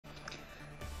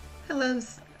Hello,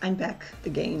 I'm back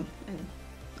again, and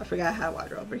I forgot I had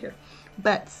water over here.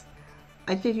 But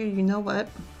I figured, you know what?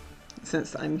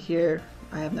 Since I'm here,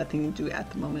 I have nothing to do at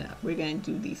the moment. We're going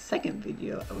to do the second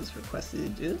video I was requested to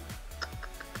do.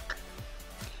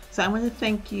 So I want to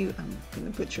thank you. I'm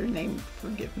going to put your name.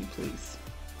 Forgive me, please.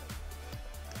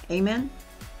 Amen.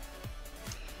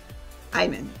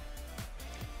 Ayman.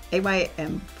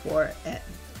 AYM4N.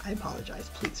 I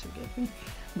apologize. Please forgive me.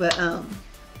 But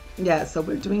yeah. So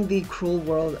we're doing the cruel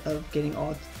world of getting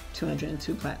all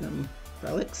 202 platinum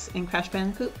relics in Crash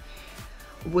Bandicoot,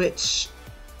 which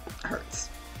hurts.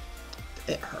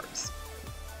 It hurts.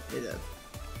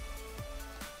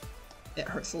 It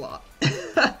hurts a lot.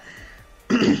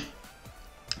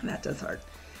 That does hurt.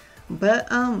 But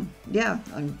yeah,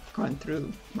 I'm going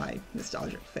through my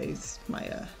nostalgic phase,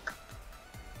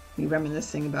 me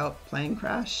reminiscing about playing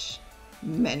Crash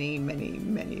many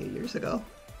years ago.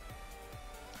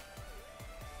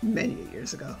 Many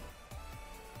years ago.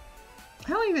 I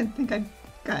don't even think I've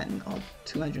gotten all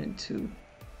 202.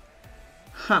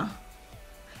 Huh.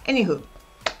 Anywho,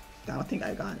 I don't think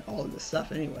I've gotten all of the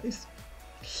stuff anyways.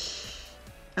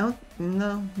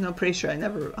 No, pretty sure I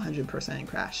never 100% in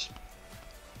Crash.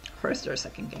 First or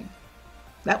second game.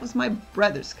 That was my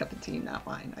brother's cup of tea, not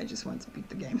mine. I just wanted to beat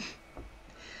the game.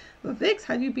 But Vix,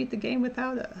 how do you beat the game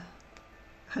without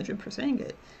 100%ing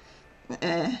it?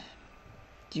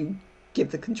 Do you give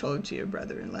the controller to your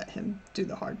brother and let him do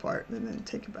the hard part and then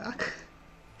take it back?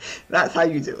 That's how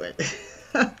you do it.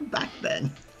 Back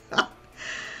then.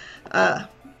 I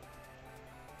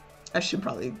should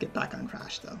probably get back on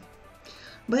Crash though.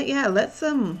 But yeah, let's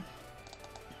go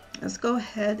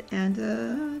ahead and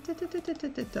let's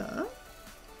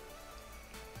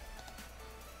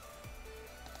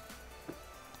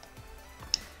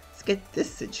get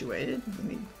this situated. Let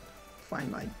me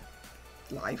find my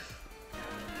life.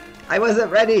 I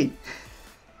wasn't ready.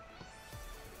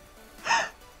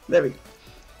 There we go.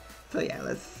 So yeah,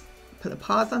 let's put a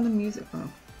pause on the music. Oh.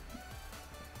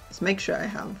 Let's make sure I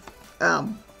have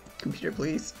computer,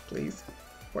 please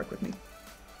work with me.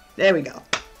 There we go.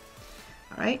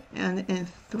 All right, and in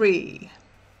 3,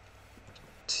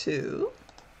 2,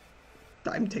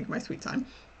 I'm taking my sweet time.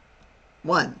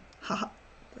 1. Haha.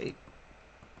 Wait.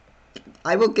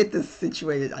 I will get this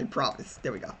situated, I promise.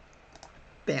 There we go.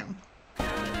 Bam.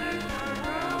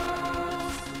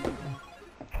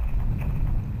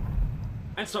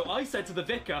 And so I said to the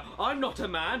vicar, I'm not a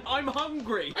man, I'm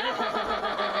hungry.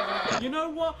 You know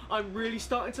what? I'm really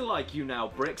starting to like you now,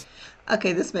 Bricks.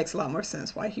 Okay, this makes a lot more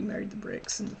sense why he married the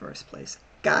Bricks in the first place.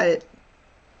 Got it.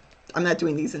 I'm not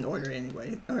doing these in order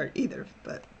anyway, or either,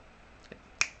 but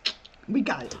we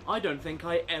got it. I don't think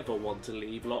I ever want to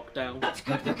leave lockdown. That's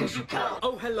good because you can't.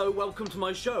 Oh, hello, welcome to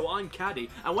my show. I'm Caddy,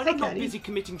 and when I'm not busy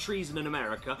committing treason in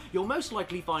America, you'll most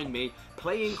likely find me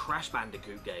playing Crash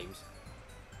Bandicoot games.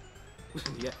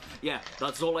 Yeah,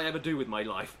 that's all I ever do with my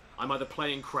life. I'm either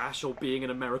playing Crash or being an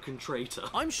American traitor.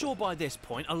 I'm sure by this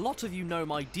point, a lot of you know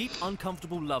my deep,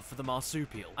 uncomfortable love for the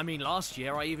marsupial. I mean, last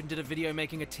year I even did a video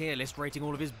making a tier list rating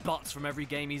all of his butts from every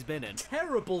game he's been in.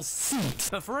 Terrible suit!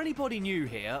 But for anybody new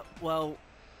here, well...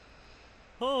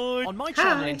 Hi! On my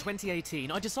channel in 2018,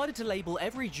 I decided to label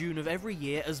every June of every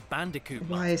year as Bandicoot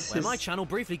Month, where my channel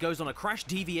briefly goes on a Crash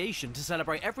deviation to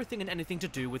celebrate everything and anything to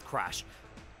do with Crash.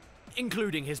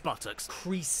 Including his buttocks.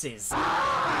 Creases.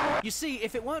 You see,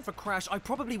 if it weren't for Crash, I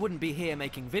probably wouldn't be here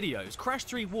making videos. Crash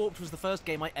 3 Warped was the first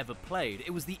game I ever played.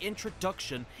 It was the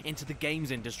introduction into the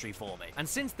games industry for me. And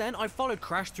since then, I've followed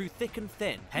Crash through thick and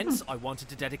thin. Hence, I wanted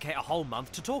to dedicate a whole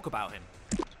month to talk about him.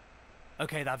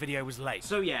 Okay, that video was late.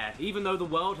 So yeah, even though the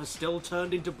world has still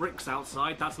turned into bricks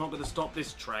outside, that's not going to stop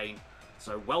this train.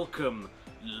 So welcome,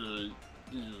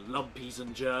 lumpies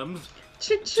and germs,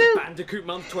 to Bandicoot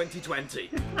Month 2020.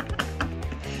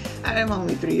 I'm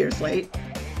only 3 years late.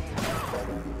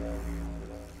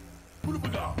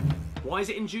 Why is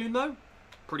it in June though?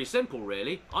 Pretty simple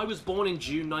really. I was born in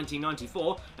June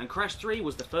 1994 and Crash 3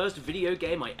 was the first video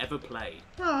game I ever played.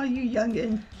 Oh, you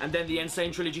youngin'. And then the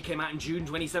Insane Trilogy came out in June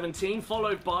 2017,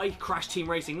 followed by Crash Team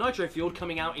Racing Nitro Fueled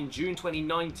coming out in June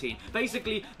 2019.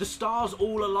 Basically, the stars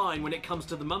all align when it comes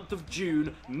to the month of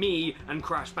June, me and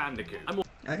Crash Bandicoot.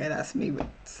 Okay, that's me with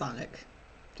Sonic.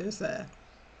 There's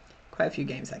quite a few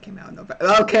games that came out in November.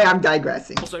 Okay, I'm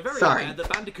digressing. Also very aware that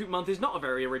Bandicoot Month is not a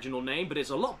very original name, but it's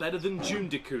a lot better than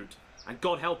June-Decoot. And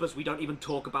God help us, we don't even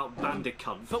talk about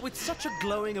Bandicunt. But with such a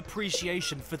glowing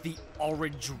appreciation for the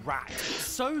orange rat,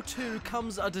 so too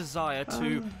comes a desire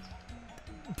to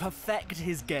perfect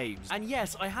his games. And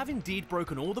yes, I have indeed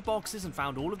broken all the boxes and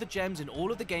found all of the gems in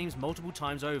all of the games multiple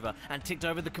times over, and ticked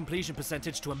over the completion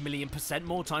percentage to 1,000,000%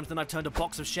 more times than I've turned a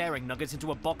box of sharing nuggets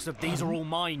into a box of these are all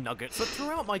mine nuggets. But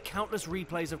throughout my countless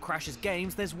replays of Crash's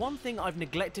games, there's one thing I've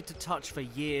neglected to touch for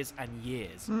years and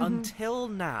years. Until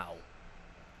now.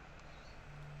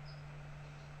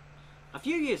 A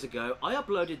few years ago, I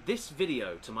uploaded this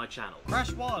video to my channel.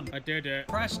 Crash 1, I did it.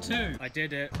 Crash 2, I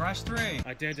did it. Crash 3,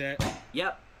 I did it.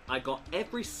 Yep, I got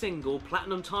every single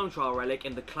Platinum Time Trial relic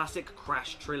in the classic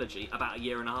Crash trilogy about 1.5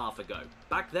 years ago.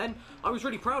 Back then, I was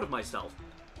really proud of myself.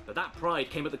 But that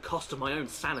pride came at the cost of my own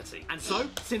sanity. And so,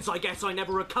 since I guess I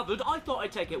never recovered, I thought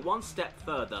I'd take it one step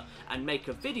further and make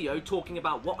a video talking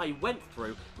about what I went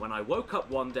through when I woke up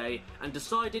one day and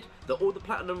decided that all the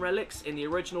Platinum relics in the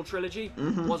original trilogy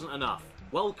wasn't enough.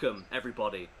 Welcome,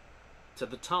 everybody, to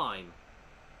the time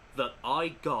that I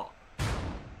got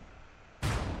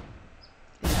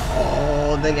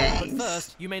All the games. But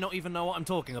first, you may not even know what I'm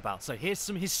talking about, so here's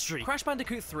some history. Crash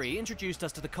Bandicoot 3 introduced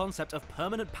us to the concept of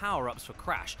permanent power-ups for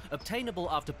Crash, obtainable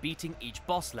after beating each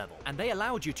boss level, and they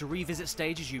allowed you to revisit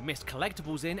stages you missed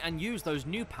collectibles in and use those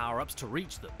new power-ups to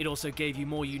reach them. It also gave you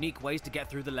more unique ways to get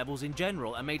through the levels in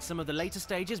general, and made some of the later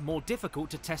stages more difficult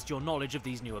to test your knowledge of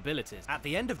these new abilities. At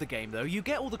the end of the game, though, you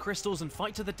get all the crystals and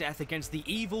fight to the death against the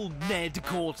evil Ned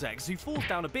Cortex, who falls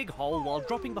down a big hole while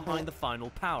dropping behind the final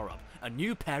power-up, a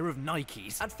new pair of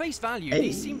Nikes. At face value,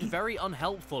 these seemed very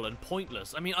unhelpful and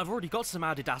pointless. I mean, I've already got some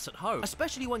Adidas at home.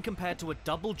 Especially when compared to a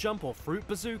double jump or fruit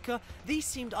bazooka, these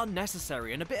seemed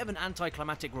unnecessary and a bit of an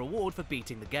anticlimactic reward for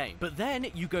beating the game. But then,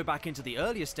 you go back into the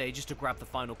earlier stages to grab the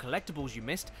final collectibles you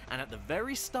missed, and at the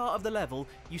very start of the level,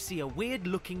 you see a weird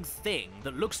looking thing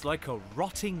that looks like a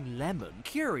rotting lemon.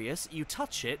 Curious, you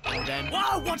touch it, and then...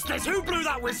 Whoa, what's this? Who blew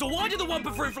that whistle? Why did the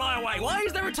Wumpa Fruit fly away? Why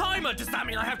is there a timer? Does that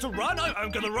mean I have to run?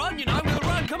 I'm gonna run, you know, I'm gonna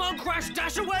run. Come on, Crash,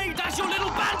 dash away! Dash your little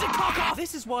bandit cock off!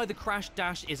 This is why the Crash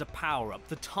Dash is a power-up,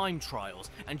 the time trials,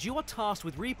 and you are tasked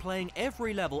with replaying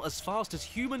every level as fast as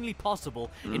humanly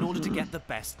possible in order to get the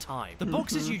best time. The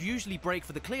boxes you'd usually break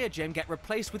for the clear gem get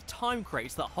replaced with time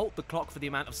crates that halt the clock for the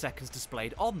amount of seconds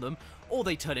displayed on them, or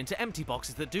they turn into empty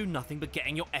boxes that do nothing but get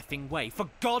in your effing way. For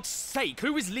God's sake,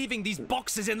 who is leaving these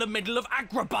boxes in the middle of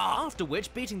Agrabah? After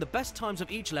which, beating the best times of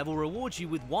each level rewards you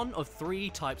with one of 3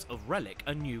 types of relic,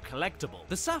 a new collectible.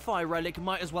 The Sapphire relic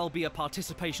might as well be a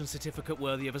participation certificate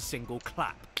worthy of a single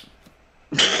clap.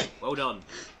 Well done.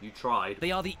 You tried.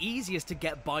 They are the easiest to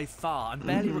get by far and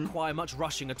barely require much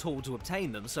rushing at all to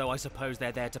obtain them, so I suppose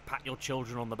they're there to pat your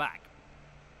children on the back.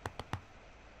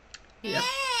 Yep.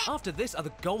 After this are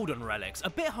the golden relics, a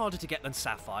bit harder to get than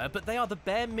Sapphire, but they are the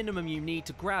bare minimum you need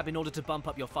to grab in order to bump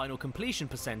up your final completion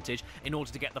percentage in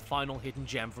order to get the final hidden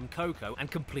gem from Coco and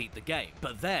complete the game.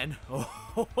 But then,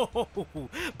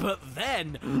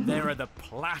 there are the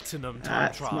platinum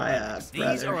time trials.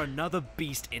 These are another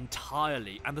beast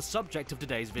entirely, and the subject of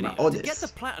today's video. To get the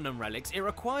platinum relics, it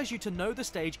requires you to know the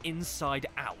stage inside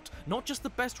out. Not just the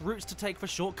best routes to take for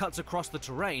shortcuts across the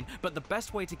terrain, but the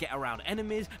best way to get around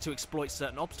enemies, to exploit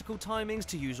certain obstacle timings,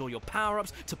 to use all your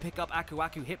power-ups, to pick up Aku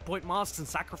Aku hit point masks and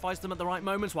sacrifice them at the right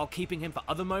moments while keeping him for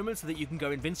other moments so that you can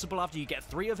go invincible after you get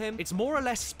 3 of him. It's more or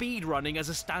less speed running as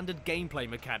a standard gameplay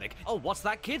mechanic. Oh, what's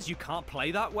that, kids? You can't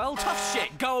play that well? Tough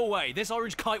shit, go away. This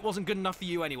orange kite wasn't good enough for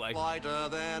you anyway.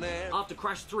 After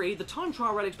Crash 3, the time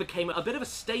trial relics became a bit of a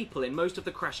staple in most of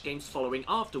the Crash games following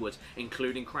afterwards,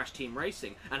 including Crash Team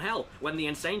Racing. And hell, when the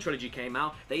Insane Trilogy came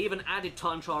out, they even added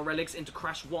time trial relics into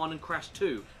Crash 1 and Crash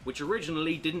 2, which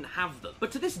originally didn't have them.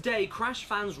 But to this day, Crash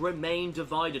fans remain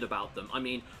divided about them. I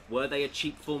mean, were they a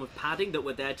cheap form of padding that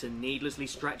were there to needlessly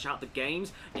stretch out the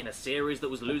games in a series that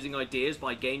was losing ideas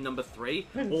by game number 3?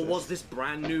 Or was this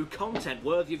brand new content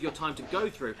worthy of your time to go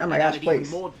through and added even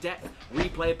more depth,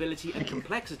 replayability and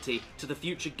complexity to the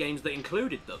future games that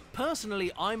included them?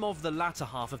 Personally, I'm of the latter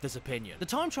half of this opinion. The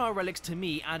time trial relics to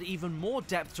me add even more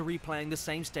depth to replaying the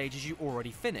same stages you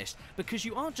already finished, because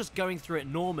you aren't just going through it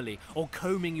normally or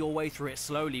combing your way through it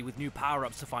slowly with new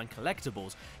power-ups to find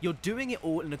collectibles. You're doing it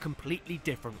all in a completely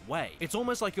different way. It's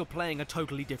almost like you're playing a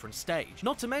totally different stage.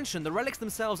 Not to mention, the relics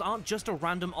themselves aren't just a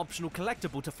random optional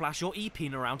collectible to flash your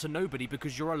E-pin around to nobody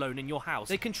because you're alone in your house.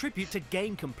 They contribute to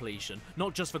game completion,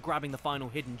 not just for grabbing the final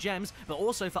hidden gems, but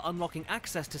also for unlocking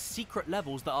access to secret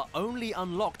levels that are only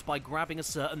unlocked by grabbing a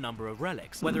certain number of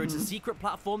relics. Whether it's a secret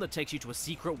platform that takes you to a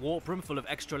secret warp room full of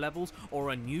extra levels, or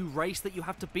a new race that you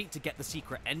have to beat to get the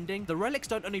secret ending, the relics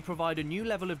don't only provide a new new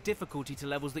level of difficulty to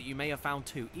levels that you may have found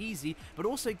too easy, but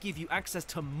also give you access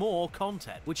to more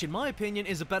content, which in my opinion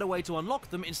is a better way to unlock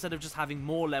them instead of just having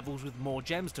more levels with more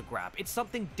gems to grab. It's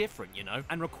something different, you know,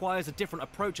 and requires a different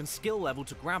approach and skill level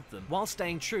to grab them, while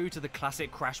staying true to the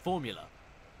classic Crash formula.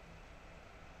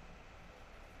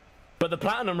 But the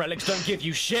Platinum Relics don't give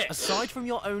you shit! Aside from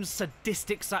your own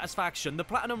sadistic satisfaction, the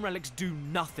Platinum Relics do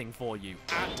nothing for you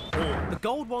at all. The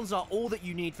gold ones are all that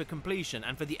you need for completion,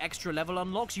 and for the extra level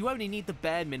unlocks, you only need the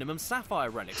bare minimum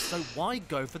Sapphire Relics, so why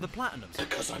go for the Platinums?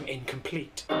 Because I'm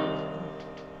incomplete.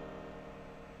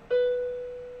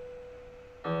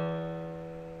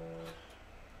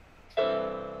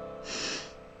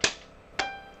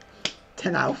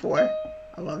 10 out of 4.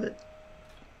 I love it.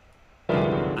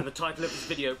 And the title of this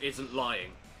video isn't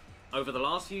lying. Over the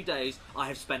last few days, I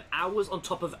have spent hours on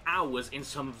top of hours in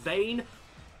some vain,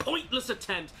 pointless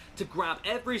attempt to grab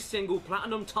every single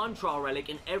Platinum Time Trial Relic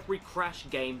in every Crash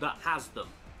game that has them.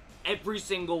 Every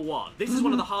single one. This is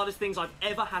one of the hardest things I've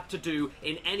ever had to do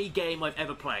in any game I've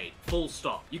ever played. Full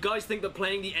stop. You guys think that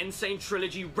playing the Insane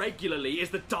Trilogy regularly is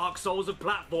the Dark Souls of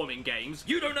platforming games?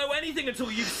 You don't know anything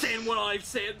until you've seen what I've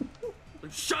seen.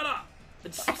 Shut up!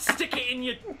 And stick it in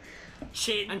your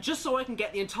chin. And just so I can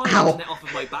get the entire internet off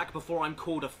of my back before I'm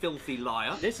called a filthy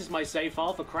liar, this is my save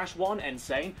file for Crash 1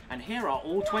 Insane, and here are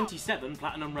all 27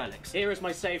 Platinum Relics. Here is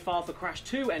my save file for Crash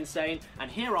 2 Insane,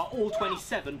 and here are all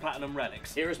 27 Platinum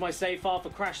Relics. Here is my save file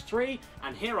for Crash 3,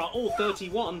 and here are all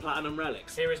 31 Platinum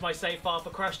Relics. Here is my save file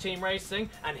for Crash Team Racing,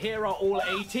 and here are all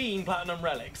 18 Platinum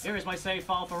Relics. Here is my save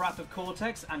file for Wrath of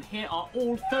Cortex, and here are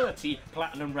all 30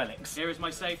 Platinum Relics. Here is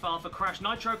my save file for Crash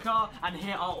Nitro Car, and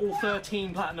here are all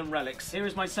 13 Platinum Relics. Here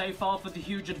is my save file for The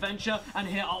Huge Adventure, and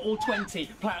here are all 20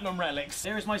 Platinum Relics.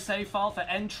 Here is my save file for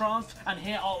Entranced, and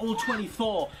here are all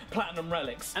 24 Platinum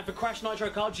Relics. And for Crash Nitro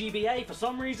Car GBA, for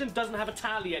some reason, doesn't have a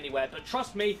tally anywhere, but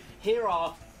trust me, here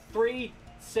are 3,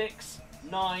 6,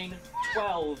 9,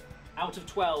 12 out of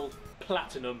 12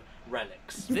 Platinum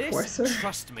Relics. This,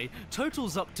 trust me,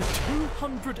 totals up to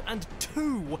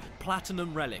 202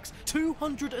 Platinum Relics.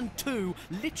 202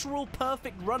 literal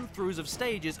perfect run-throughs of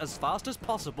stages as fast as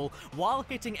possible while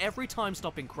hitting every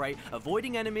time-stopping crate,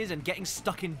 avoiding enemies and getting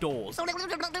stuck indoors. And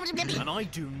I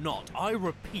do not, I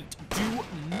repeat, do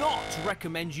not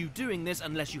recommend you doing this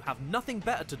unless you have nothing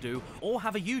better to do or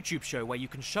have a YouTube show where you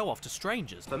can show off to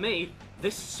strangers. For me,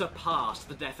 this surpassed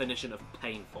the definition of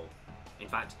painful. In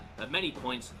fact, at many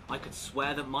points, I could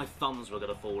swear that my thumbs were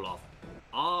going to fall off.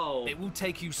 Oh. It will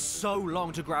take you so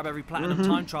long to grab every Platinum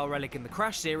Time Trial Relic in the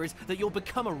Crash series that you'll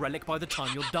become a relic by the time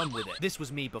you're done with it. This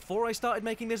was me before I started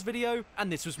making this video,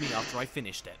 and this was me after I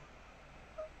finished it.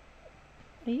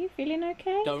 Are you feeling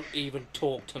okay? Don't even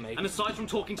talk to me. And aside from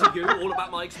talking to you all about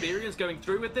my experience going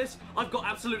through with this, I've got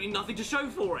absolutely nothing to show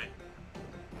for it.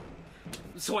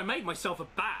 So I made myself a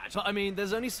badge. But I mean,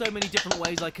 there's only so many different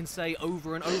ways I can say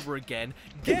over and over again,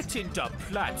 get into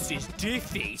Plats is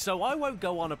diffy, so I won't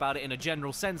go on about it in a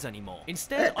general sense anymore.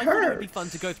 Instead, I thought it would be fun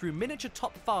to go through miniature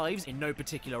top 5s in no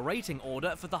particular rating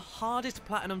order for the hardest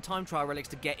Platinum Time Trial Relics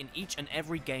to get in each and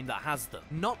every game that has them.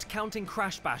 Not counting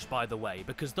Crash Bash, by the way,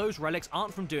 because those relics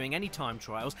aren't from doing any time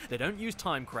trials, they don't use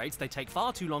time crates, they take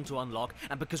far too long to unlock,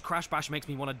 and because Crash Bash makes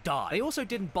me want to die. They also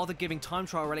didn't bother giving time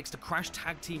trial relics to Crash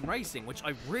Tag Team Racing, which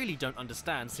I really don't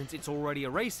understand since it's already a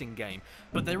racing game.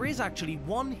 But there is actually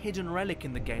one hidden relic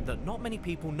in the game that not many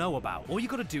people know about. All you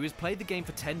gotta do is play the game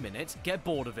for 10 minutes, get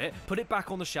bored of it, put it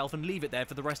back on the shelf and leave it there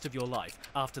for the rest of your life.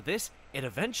 After this, it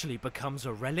eventually becomes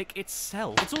a relic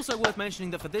itself. It's also worth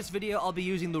mentioning that for this video I'll be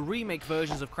using the remake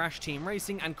versions of Crash Team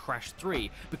Racing and Crash 3,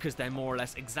 because they're more or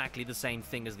less exactly the same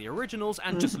thing as the originals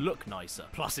and just look nicer.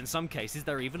 Plus in some cases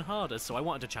they're even harder, so I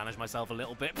wanted to challenge myself a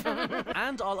little bit.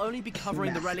 And I'll only be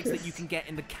covering the relics that you can get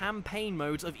in the campaign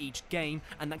modes of each game,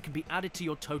 and that can be added to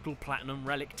your total Platinum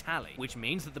Relic tally, which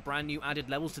means that the brand new added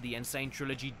levels to the Insane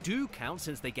Trilogy do count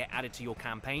since they get added to your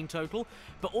campaign total,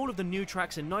 but all of the new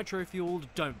tracks in Nitro Fueled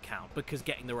don't count, because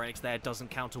getting the relics there doesn't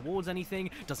count towards anything,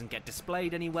 doesn't get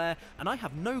displayed anywhere, and I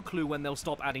have no clue when they'll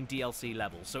stop adding DLC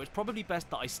levels, so it's probably best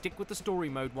that I stick with the story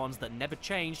mode ones that never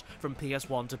changed from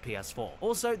PS1 to PS4.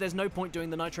 Also, there's no point doing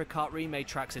the Nitro Kart remade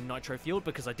tracks in Nitro Fueled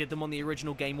because I did them on the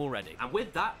original game already. And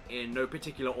with that, in no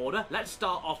particular order, let's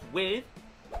start off with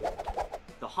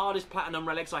the hardest Platinum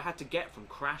Relics I had to get from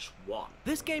Crash 1.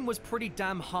 This game was pretty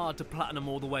damn hard to platinum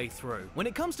all the way through. When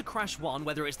it comes to Crash 1,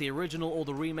 whether it's the original or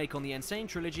the remake on the Insane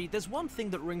Trilogy, there's one thing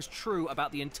that rings true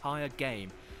about the entire game.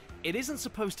 it isn't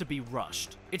supposed to be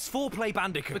rushed. It's for Play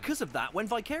Bandicoot. Because of that, when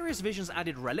Vicarious Visions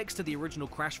added Relics to the original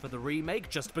Crash for the remake,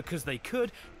 just because they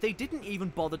could, they didn't even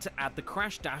bother to add the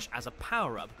Crash Dash as a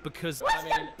power-up, because,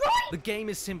 the game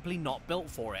is simply not built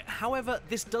for it. However,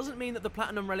 this doesn't mean that the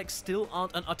Platinum Relics still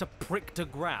aren't an utter prick to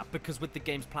grab, because with the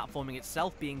game's platforming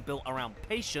itself being built around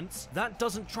patience, that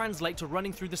doesn't translate to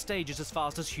running through the stages as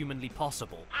fast as humanly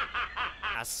possible.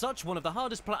 As such, one of the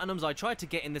hardest platinums I tried to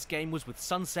get in this game was with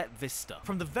Sunset Vista.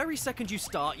 From the very second you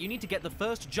start, you need to get the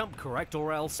first jump correct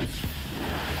or else...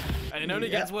 And it only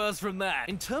gets worse from there.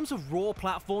 In terms of raw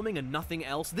platforming and nothing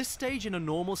else, this stage in a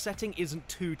normal setting isn't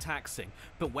too taxing,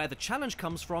 but where the challenge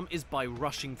comes from is by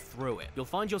rushing through it. You'll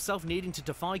find yourself needing to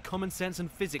defy common sense and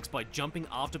physics by jumping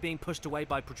after being pushed away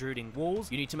by protruding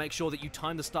walls. You need to make sure that you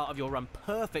time the start of your run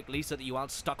perfectly so that you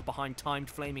aren't stuck behind timed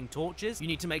flaming torches. You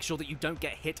need to make sure that you don't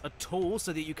get hit at all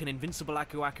so that you can invincible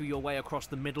Aku Aku your way across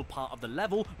the middle part of the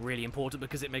level. Really important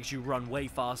because it makes you run way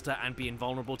faster and be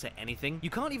invulnerable to anything. You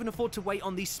can't even afford to wait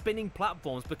on these spinning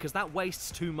platforms because that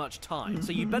wastes too much time.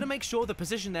 So you better make sure the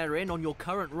position they're in on your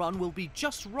current run will be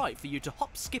just right for you to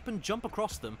hop, skip and jump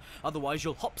across them. Otherwise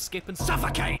you'll hop, skip and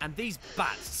suffocate! And these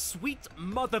bats, sweet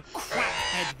mother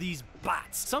crackhead, these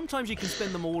bats. Sometimes you can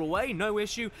spin them all away, no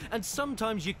issue, and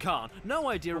sometimes you can't. No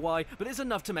idea why, but it's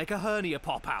enough to make a hernia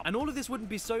pop out. And all of this wouldn't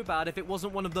be so bad if it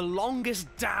wasn't one of the longest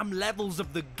damn levels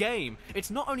of the game. It's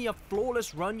not only a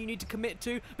flawless run you need to commit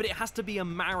to, but it has to be a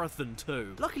marathon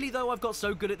too. Luckily though, I've got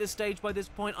so good at this stage by this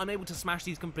point, I'm able to smash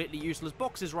these completely useless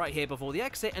boxes right here before the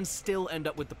exit and still end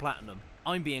up with the platinum.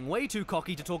 I'm being way too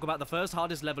cocky to talk about the first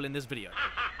hardest level in this video.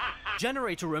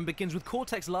 Generator Room begins with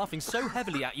Cortex laughing so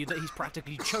heavily at you that he's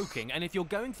practically choking, and if you're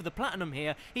going for the platinum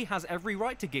here, he has every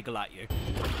right to giggle at you.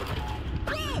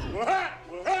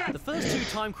 The first two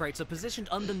time crates are positioned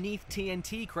underneath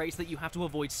TNT crates that you have to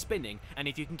avoid spinning, and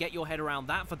if you can get your head around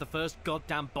that for the first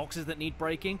goddamn boxes that need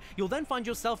breaking, you'll then find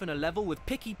yourself in a level with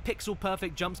picky pixel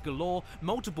perfect jumps galore,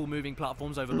 multiple moving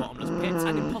platforms over bottomless pits,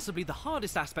 and in possibly the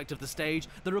hardest aspect of the stage,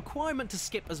 the requirement to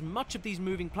skip as much of these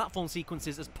moving platform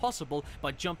sequences as possible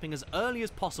by jumping as early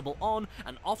as possible on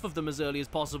and off of them as early as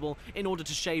possible in order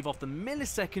to shave off the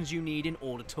milliseconds you need in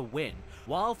order to win,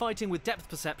 while fighting with depth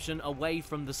perception away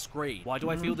from the screen. Why do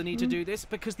I feel the need to do this?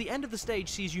 Because the end of the stage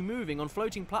sees you moving on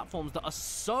floating platforms that are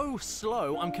so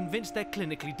slow, I'm convinced they're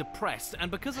clinically depressed, and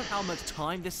because of how much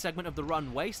time this segment of the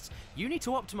run wastes, you need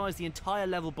to optimize the entire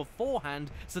level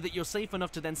beforehand so that you're safe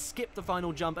enough to then skip the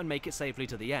final jump and make it safely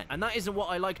to the end. And that isn't what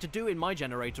I like to do in my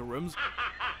generator rooms.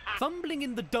 Fumbling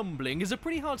in the Dumbling is a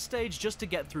pretty hard stage just to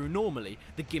get through normally,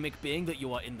 the gimmick being that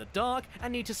you are in the dark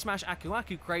and need to smash Aku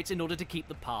Aku crates in order to keep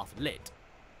the path lit.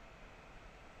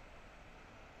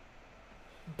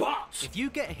 But if you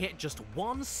get hit just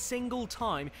one single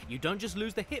time, you don't just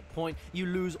lose the hit point, you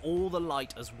lose all the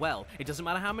light as well. It doesn't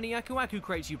matter how many Aku Aku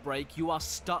crates you break, you are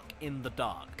stuck in the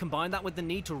dark. Combine that with the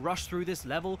need to rush through this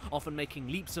level, often making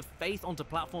leaps of faith onto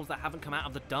platforms that haven't come out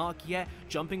of the dark yet,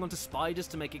 jumping onto spiders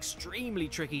to make extremely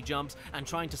tricky jumps, and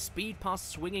trying to speed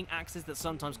past swinging axes that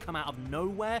sometimes come out of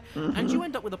nowhere, and you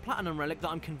end up with a platinum relic that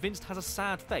I'm convinced has a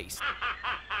sad face.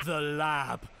 The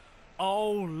lab.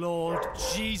 Oh Lord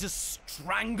Jesus,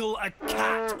 strangle a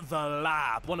cat, the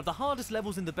lab. One of the hardest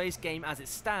levels in the base game as it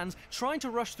stands, trying to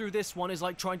rush through this one is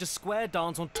like trying to square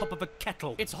dance on top of a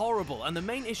kettle. It's horrible, and the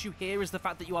main issue here is the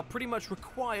fact that you are pretty much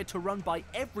required to run by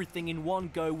everything in one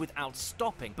go without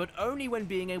stopping, but only when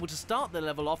being able to start the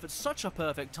level off at such a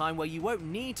perfect time where you won't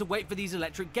need to wait for these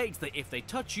electric gates that if they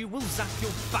touch you will zap your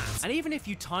bats. And even if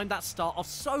you time that start off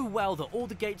so well that all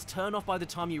the gates turn off by the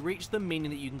time you reach them,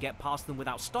 meaning that you can get past them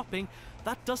without stopping,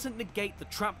 that doesn't negate the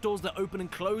trapdoors that open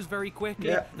and close very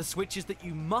quickly, the switches that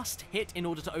you must hit in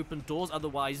order to open doors,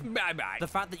 otherwise bye-bye, the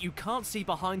fact that you can't see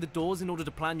behind the doors in order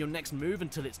to plan your next move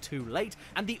until it's too late,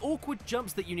 and the awkward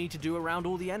jumps that you need to do around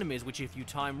all the enemies, which if you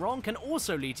time wrong can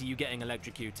also lead to you getting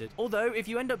electrocuted. Although, if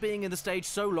you end up being in the stage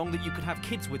so long that you could have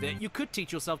kids with it, you could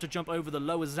teach yourself to jump over the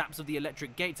lower zaps of the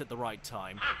electric gates at the right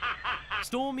time.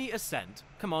 Stormy Ascent.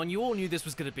 Come on, you all knew this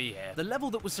was going to be here. The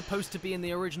level that was supposed to be in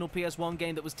the original PS1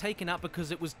 game that was taken out because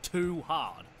it was too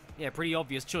hard. Yeah, pretty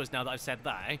obvious choice now that I've said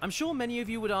that, eh? I'm sure many of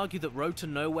you would argue that Road to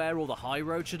Nowhere or the High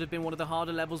Road should have been one of the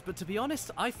harder levels, but to be honest,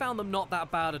 I found them not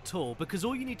that bad at all, because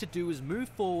all you need to do is move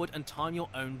forward and time your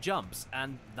own jumps,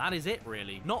 and that is it,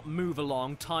 really. Not move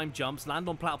along, time jumps, land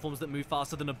on platforms that move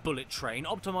faster than a bullet train,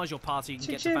 optimize your path so you can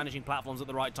get to vanishing platforms at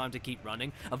the right time to keep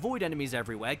running, avoid enemies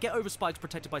everywhere, get over spikes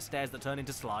protected by stairs that turn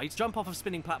into slides, jump off of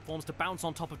spinning platforms to bounce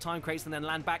on top of time crates and then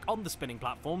land back on the spinning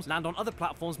platforms, land on other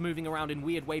platforms moving around in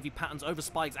weird wavy patterns over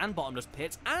spikes and bottomless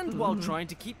pits, and while trying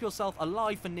to keep yourself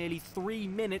alive for nearly 3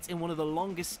 minutes in one of the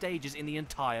longest stages in the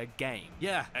entire game.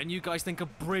 Yeah, and you guys think a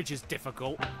bridge is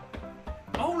difficult?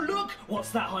 Oh look!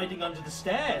 What's that hiding under the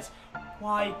stairs?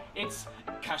 Why, it's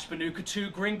Cash Banuka 2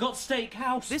 Gringotts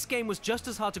Steakhouse. This game was just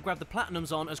as hard to grab the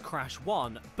platinums on as Crash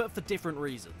 1, but for different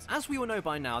reasons. As we all know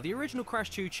by now, the original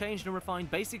Crash 2 changed and refined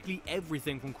basically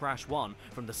everything from Crash 1,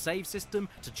 from the save system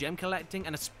to gem collecting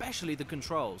and especially the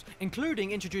controls,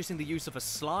 including introducing the use of a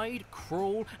slide,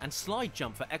 crawl, and slide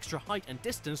jump for extra height and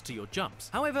distance to your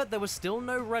jumps. However, there was still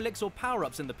no relics or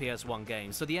power-ups in the PS1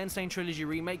 game, so the Insane Trilogy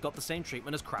remake got the same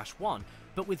treatment as Crash 1,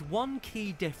 but with one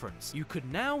key difference. You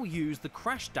could now use the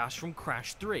Crash Dash from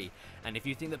Crash 3, and if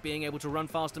you think that being able to run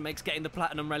faster makes getting the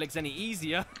Platinum Relics any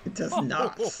easier... It does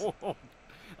not.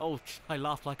 Oh, I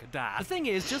laughed like a dad. The thing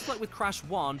is, just like with Crash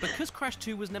 1, because Crash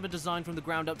 2 was never designed from the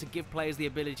ground up to give players the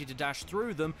ability to dash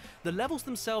through them, the levels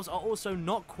themselves are also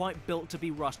not quite built to be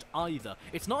rushed either.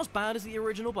 It's not as bad as the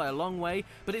original by a long way,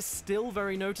 but it's still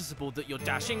very noticeable that you're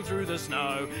dashing through the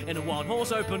snow in a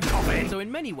one-horse open coffin. So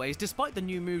in many ways, despite the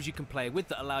new moves you can play with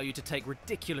that allow you to take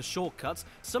ridiculous shortcuts,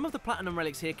 some of the Platinum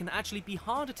Relics here can actually be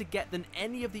harder to get than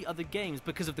any of the other games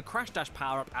because of the Crash Dash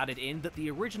power-up added in that the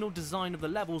original design of the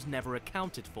levels never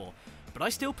accounted for. But I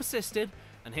still persisted,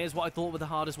 and here's what I thought were the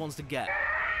hardest ones to get.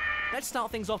 Let's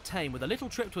start things off tame with a little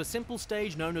trip to a simple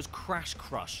stage known as Crash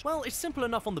Crush. Well, it's simple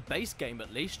enough on the base game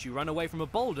at least. You run away from a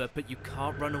boulder, but you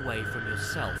can't run away from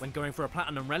yourself. When going for a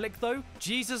Platinum Relic though,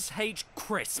 Jesus H.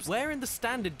 Crisps. Where in the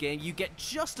standard game you get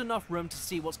just enough room to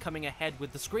see what's coming ahead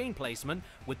with the screen placement,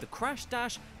 with the Crash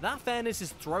Dash, that fairness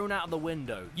is thrown out of the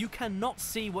window. You cannot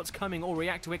see what's coming or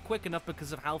react to it quick enough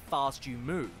because of how fast you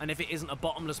move. And if it isn't a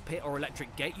bottomless pit or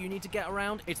electric gate you need to get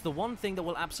around, it's the one thing that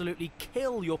will absolutely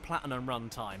kill your Platinum run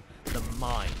time. The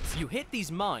mines. You hit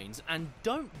these mines and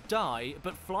don't die,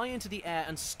 but fly into the air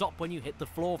and stop when you hit the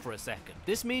floor for a second.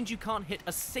 This means you can't hit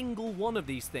a single one of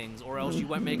these things or else you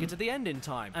won't make it to the end in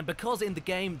time. And because in the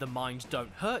game the mines don't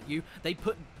hurt you, they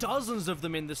put dozens of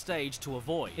them in the stage to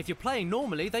avoid. If you're playing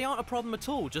normally, they aren't a problem at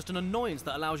all, just an annoyance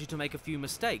that allows you to make a few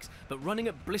mistakes, but running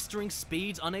at blistering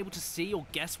speeds, unable to see or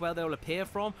guess where they'll appear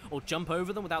from, or jump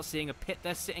over them without seeing a pit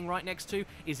they're sitting right next to,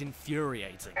 is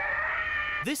infuriating.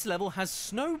 This level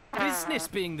has no business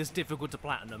being this difficult to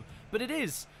platinum, but it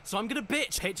is, so I'm gonna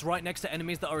bitch. Hits right next to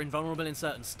enemies that are invulnerable in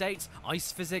certain states,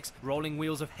 ice physics, rolling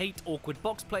wheels of hate, awkward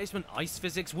box placement, ice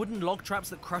physics, wooden log traps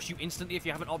that crush you instantly if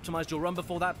you haven't optimized your run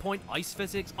before that point, ice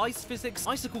physics,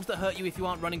 icicles that hurt you if you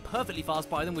aren't running perfectly fast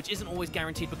by them, which isn't always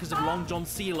guaranteed because of Long John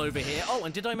Seal over here. Oh,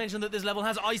 and did I mention that this level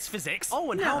has ice physics?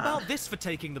 Oh, and how about this for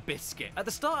taking the biscuit? At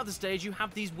the start of the stage, you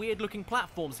have these weird looking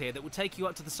platforms here that will take you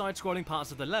up to the side-scrolling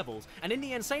parts of the levels, and in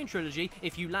the Insane Trilogy,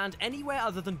 if you land anywhere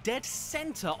other than dead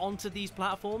center onto these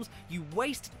platforms, you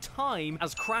waste time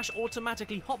as Crash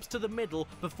automatically hops to the middle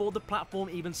before the platform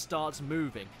even starts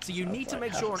moving. So you need to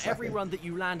make sure on every run that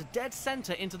you land dead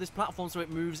center into this platform so it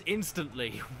moves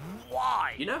instantly.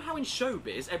 Why? You know how in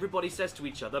showbiz everybody says to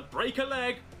each other, break a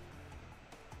leg?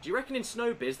 Do you reckon in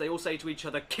snowbiz they all say to each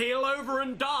other, keel over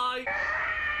and die?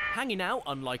 Hanging out,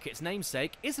 unlike its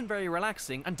namesake, isn't very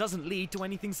relaxing and doesn't lead to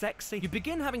anything sexy. You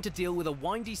begin having to deal with a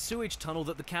windy sewage tunnel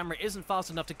that the camera isn't fast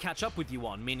enough to catch up with you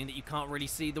on, meaning that you can't really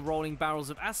see the rolling barrels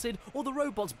of acid or the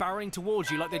robots barreling towards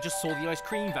you like they just saw the ice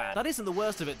cream van. That isn't the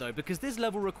worst of it though, because this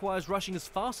level requires rushing as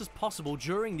fast as possible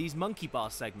during these monkey bar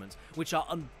segments, which are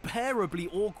unbearably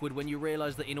awkward when you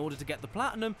realize that in order to get the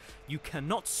platinum, you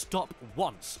cannot stop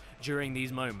once during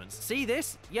these moments. See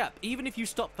this? Yep, even if you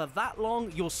stop for that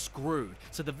long, you're screwed.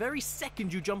 So the very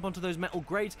second you jump onto those metal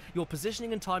grates, your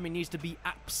positioning and timing needs to be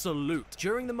absolute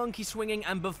during the monkey swinging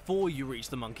and before you reach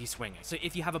the monkey swinging. So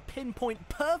if you have a pinpoint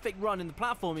perfect run in the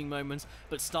platforming moments,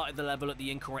 but started the level at the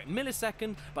incorrect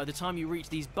millisecond, by the time you reach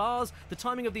these bars, the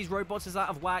timing of these robots is out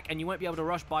of whack and you won't be able to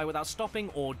rush by without stopping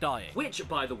or dying. Which,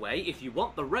 by the way, if you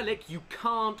want the relic, you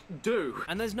can't do.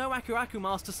 And there's no Aku Aku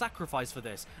mask to sacrifice for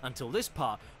this, until this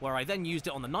part, where I then used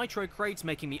it on the nitro crates,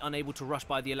 making me unable to rush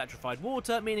by the electrified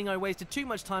water, meaning I wasted too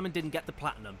much time and didn't get the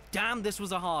platinum. Damn, this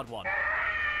was a hard one.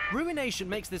 Ruination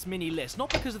makes this mini list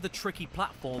not because of the tricky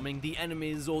platforming, the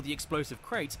enemies, or the explosive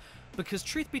crates, because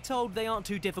truth be told, they aren't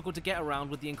too difficult to get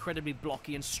around with the incredibly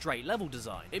blocky and straight level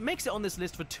design. It makes it on this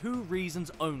list for two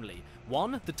reasons only.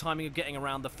 One, the timing of getting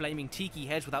around the flaming tiki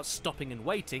heads without stopping and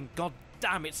waiting. God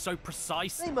damn, it's so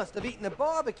precise. They must have eaten a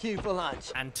barbecue for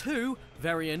lunch. And 2,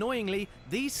 very annoyingly,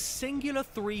 these singular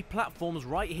 3 platforms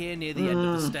right here near the end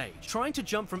of the stage. Trying to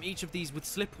jump from each of these with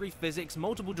slippery physics,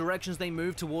 multiple directions they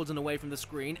move towards and away from the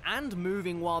screen, and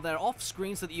moving while they're off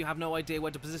screen so that you have no idea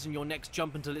where to position your next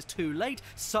jump until it's too late,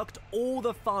 sucked all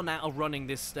the fun out of running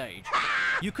this stage.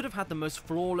 You could have had the most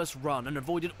flawless run and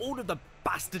avoided all of the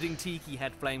bastarding tiki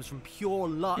head flames from pure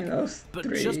luck,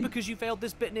 but just because you failed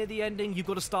this bit near the ending, you've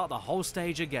got to start the whole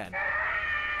stage again.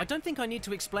 I don't think I need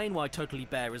to explain why Totally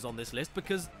Bear is on this list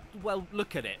because, well,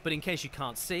 look at it. But in case you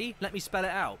can't see, let me spell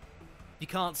it out. You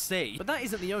can't see. But that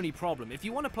isn't the only problem. If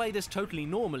you want to play this totally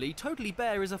normally, Totally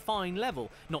Bear is a fine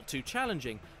level, not too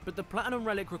challenging, but the Platinum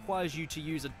Relic requires you to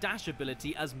use a dash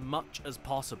ability as much as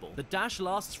possible. The dash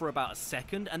lasts for about a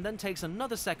second and then takes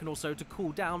another second or so to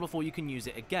cool down before you can use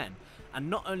it again. And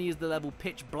not only is the level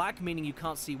pitch black, meaning you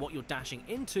can't see what you're dashing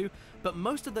into, but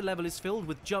most of the level is filled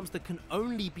with jumps that can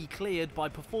only be cleared by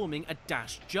performing a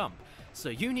dash jump. So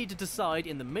you need to decide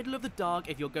in the middle of the dark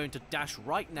if you're going to dash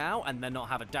right now and then not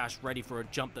have a dash ready for a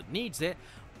jump that needs it,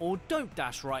 or don't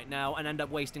dash right now and end up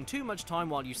wasting too much time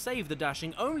while you save the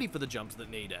dashing only for the jumps that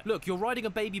need it. Look, you're riding a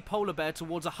baby polar bear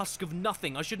towards a husk of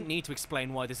nothing. I shouldn't need to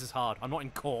explain why this is hard. I'm not in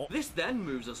court. This then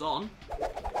moves us on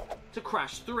to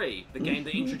Crash 3, the game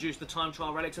that introduced the time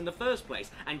trial relics in the first place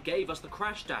and gave us the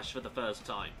Crash Dash for the first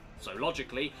time. So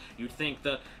logically, you'd think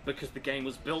that because the game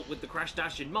was built with the Crash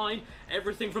Dash in mind,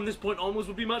 everything from this point onwards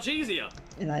would be much easier.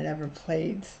 And I never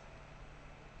played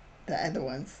the other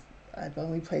ones. I've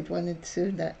only played 1 and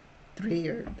 2, that 3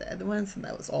 or the other ones, and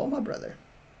that was all my brother.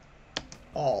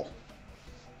 All.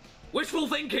 Wishful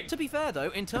thinking! To be fair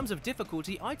though, in terms of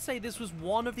difficulty, I'd say this was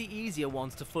one of the easier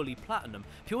ones to fully platinum,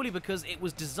 purely because it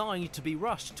was designed to be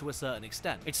rushed to a certain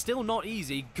extent. It's still not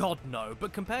easy, God no,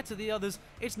 but compared to the others,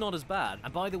 it's not as bad.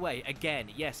 And by the way, again,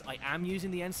 yes, I am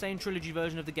using the Insane Trilogy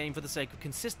version of the game for the sake of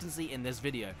consistency in this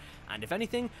video. And if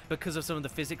anything, because of some of the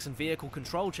physics and vehicle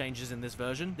control changes in this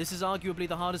version, this is arguably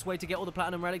the hardest way to get all the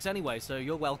platinum relics anyway, so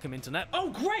you're welcome, internet.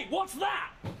 Oh great, what's that?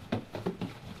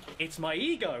 It's my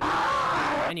ego.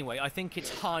 Anyway, I think it's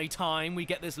high time we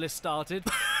get this list started.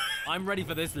 I'm ready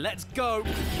for this, let's go!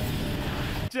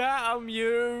 Damn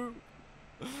you!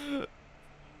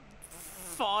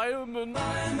 Fireman.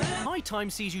 High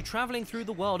Time sees you travelling through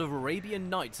the world of Arabian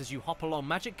Nights as you hop along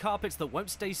magic carpets that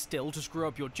won't stay still to screw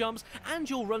up your jumps, and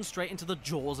you'll run straight into the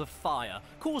jaws of fire,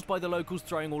 caused by the locals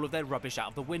throwing all of their rubbish out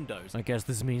of the windows. I guess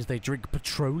this means they drink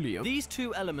petroleum. These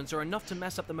 2 elements are enough to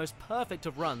mess up the most perfect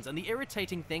of runs, and the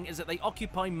irritating thing is that they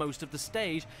occupy most of the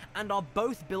stage, and are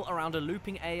both built around a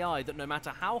looping AI that no matter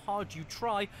how hard you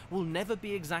try, will never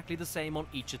be exactly the same on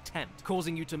each attempt,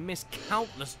 causing you to miss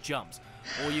countless jumps.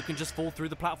 Or you can just fall through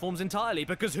the platforms entirely,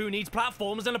 because who needs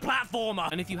platforms in a platformer?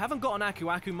 And if you haven't got an Aku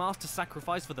Aku mask to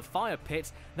sacrifice for the fire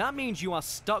pits, that means you are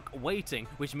stuck waiting,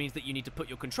 which means that you need to put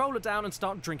your controller down and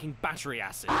start drinking battery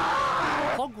acid.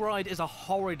 Hog Ride is a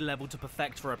horrid level to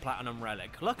perfect for a platinum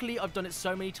relic. Luckily, I've done it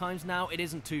so many times now, it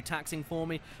isn't too taxing for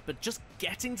me, but just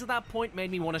getting to that point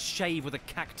made me want to shave with a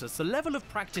cactus. The level of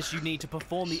practice you need to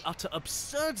perform the utter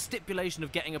absurd stipulation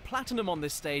of getting a platinum on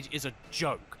this stage is a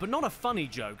joke. But not a funny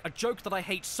joke, a joke that I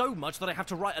hate so much that I have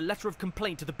to write a letter of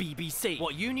complaint to the BBC.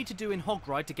 What you need to do in Hog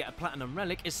Ride to get a platinum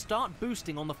relic is start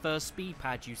boosting on the first speed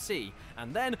pad you see,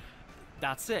 and then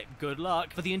that's it, good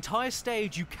luck. For the entire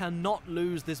stage, you cannot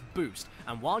lose this boost,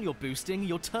 and while you're boosting,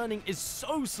 your turning is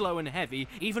so slow and heavy,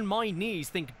 even my knees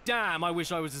think, damn, I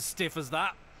wish I was as stiff as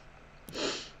that.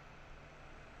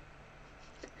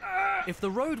 If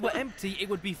the road were empty, it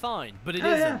would be fine, but it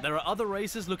isn't. Yeah. There are other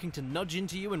racers looking to nudge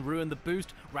into you and ruin the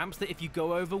boost, ramps that if you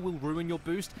go over will ruin your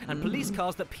boost, and police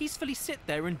cars that peacefully sit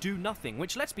there and do nothing,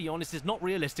 which, let's be honest, is not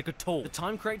realistic at all. The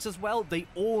time crates as well, they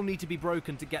all need to be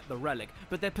broken to get the relic,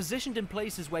 but they're positioned in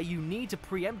places where you need to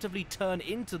preemptively turn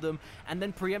into them, and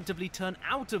then preemptively turn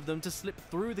out of them to slip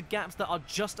through the gaps that are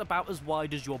just about as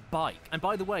wide as your bike. And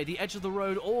by the way, the edge of the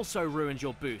road also ruins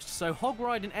your boost, so Hog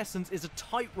Ride in essence is a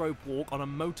tightrope walk on a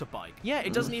motorbike. Yeah,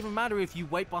 it doesn't even matter if you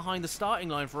wait behind the starting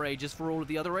line for ages for all of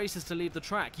the other racers to leave the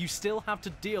track. You still have to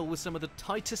deal with some of the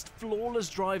tightest, flawless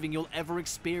driving you'll ever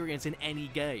experience in any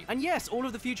game. And yes, all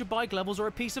of the future bike levels are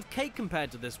a piece of cake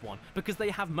compared to this one, because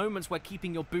they have moments where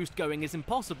keeping your boost going is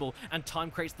impossible, and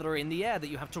time crates that are in the air that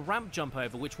you have to ramp jump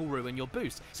over, which will ruin your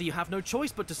boost. So you have no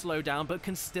choice but to slow down, but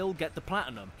can still get the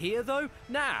platinum. Here though,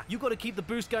 nah, you've got to keep the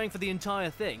boost going for the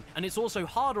entire thing, and it's also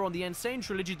harder on the Insane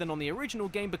Trilogy than on the original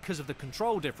game because of the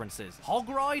control differences. boxes. Hog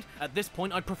ride? At this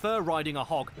point, I'd prefer riding a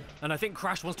hog, and I think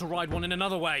Crash wants to ride one in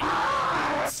another way.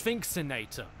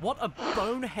 Sphinxinator. What a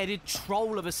boneheaded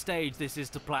troll of a stage this is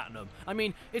to Platinum. I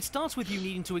mean, it starts with you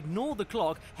needing to ignore the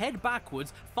clock, head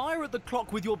backwards, fire at the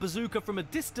clock with your bazooka from a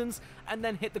distance, and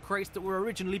then hit the crates that were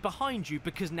originally behind you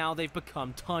because now they've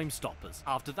become time stoppers.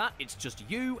 After that, it's just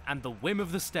you and the whim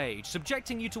of the stage,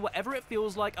 subjecting you to whatever it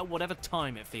feels like at whatever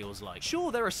time it feels like.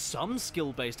 Sure, there are some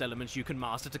skill-based elements you can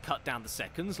master to cut down the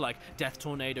seconds, like Death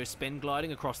Tornado spin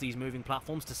gliding across these moving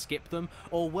platforms to skip them,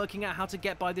 or working out how to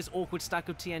get by this awkward stack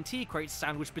of TNT crates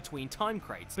sandwiched between time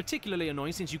crates. Particularly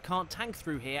annoying since you can't tank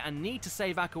through here and need to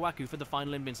save Aku Aku for the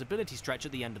final invincibility stretch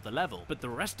at the end of the level. But the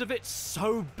rest of it,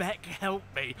 so Beck help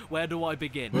me, where do I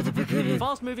begin?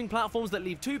 Fast-moving platforms that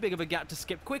leave too big of a gap to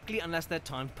skip quickly unless they're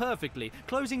timed perfectly,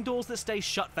 closing doors that stay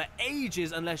shut for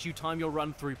ages unless you time your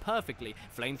run through perfectly,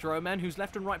 flamethrower men whose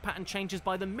left and right pattern changes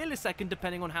by the millisecond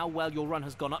depending on how well your run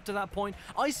has gone up to that point,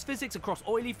 ice physics across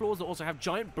oily floors that also have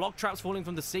giant block traps falling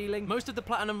from the ceiling. Most of the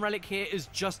Platinum Relic here is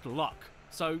just luck,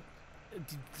 so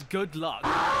good luck.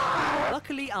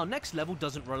 Luckily, our next level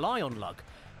doesn't rely on luck,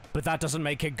 but that doesn't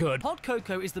make it good. Hot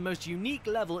Cocoa is the most unique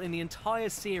level in the entire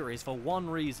series for one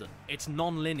reason. It's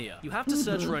non-linear. You have to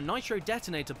search for a nitro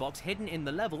detonator box hidden in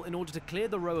the level in order to clear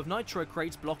the row of nitro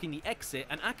crates blocking the exit,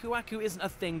 and Aku Aku isn't a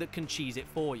thing that can cheese it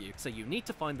for you. So you need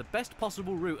to find the best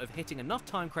possible route of hitting enough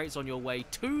time crates on your way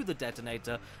to the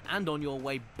detonator and on your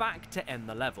way back to end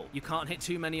the level. You can't hit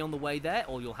too many on the way there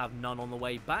or you'll have none on the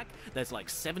way back. There's like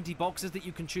 70 boxes that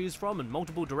you can choose from and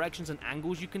multiple directions and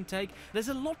angles you can take. There's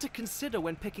a lot to consider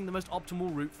when picking the most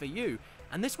optimal route for you,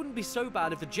 and this wouldn't be so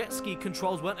bad if the jet ski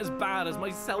controls weren't as bad as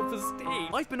my self-esteem.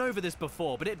 I've been over this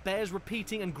before, but it bears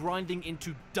repeating and grinding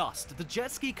into dust. The jet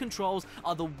ski controls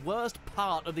are the worst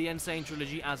part of the Insane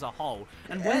Trilogy as a whole,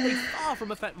 and where they far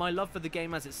from affect my love for the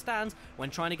game as it stands,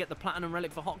 when trying to get the Platinum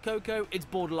Relic for Hot Cocoa, it's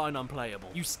borderline unplayable.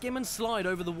 You skim and slide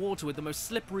over the water with the most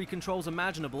slippery controls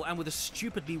imaginable and with a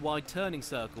stupidly wide turning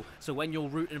circle, so when your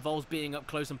route involves being up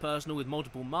close and personal with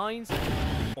multiple mines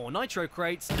or nitro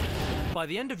crates, by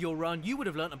the end of your run, you would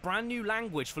have learnt a brand new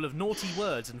language full of naughty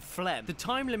words and phlegm. The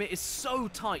time limit is so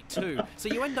tight too, so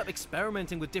you end up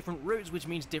experimenting with different routes, which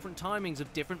means different timings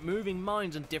of different moving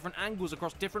mines and different angles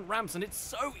across different ramps, and it's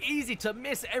so easy to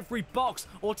miss every box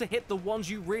or to hit the ones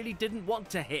you really didn't want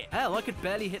to hit. Hell, I could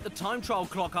barely hit the time trial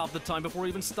clock half the time before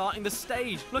even starting the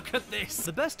stage. Look at this.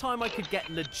 The best time I could get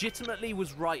legitimately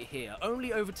was right here,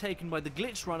 only overtaken by the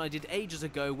glitch run I did ages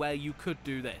ago where you could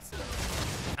do this.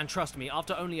 And trust me,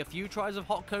 after only a few tries of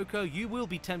Hot Cocoa, you will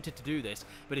be tempted to do this,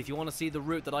 but if you want to see the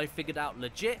route that I figured out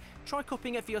legit, try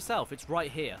copying it for yourself. It's right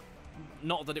here.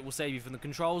 Not that it will save you from the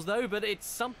controls though, but it's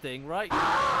something, right?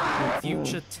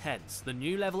 Future Tense, the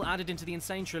new level added into the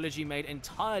Insane Trilogy made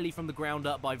entirely from the ground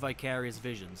up by Vicarious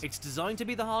Visions. It's designed to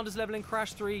be the hardest level in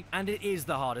Crash 3, and it is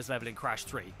the hardest level in Crash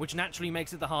 3, which naturally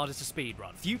makes it the hardest to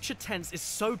speedrun. Future Tense is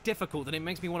so difficult that it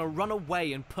makes me want to run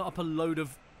away and put up a load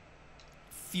of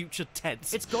Future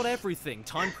Tense. It's got everything.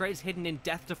 Time crates hidden in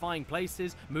death-defying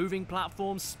places, moving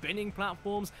platforms, spinning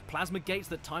platforms, plasma gates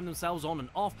that time themselves on and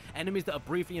off, enemies that are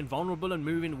briefly invulnerable and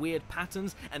move in weird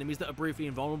patterns, enemies that are briefly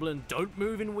invulnerable and don't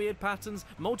move in weird patterns,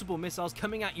 multiple missiles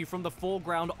coming at you from the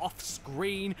foreground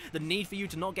off-screen, the need for you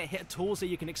to not get hit at all so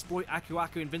you can exploit Aku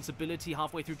Aku invincibility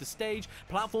halfway through the stage,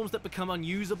 platforms that become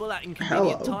unusable at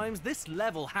inconvenient times. This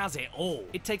level has it all.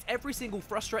 It takes every single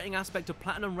frustrating aspect of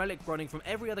Platinum Relic running from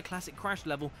every other classic Crash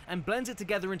level and blends it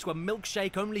together into a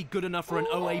milkshake only good enough for an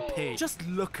OAP. Just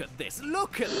look at this.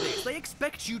 Look at this. They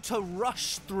expect you to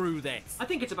rush through this. I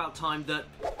think it's about time that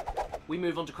we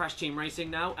move on to Crash Team Racing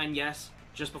now, and yes,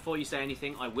 just before you say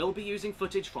anything, I will be using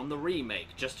footage from the remake,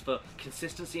 just for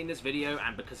consistency in this video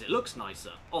and because it looks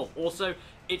nicer. Oh, also,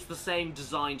 it's the same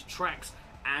designed tracks,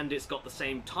 and it's got the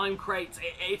same time crates.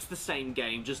 It's the same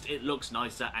game, just it looks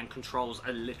nicer and controls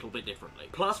a little bit differently.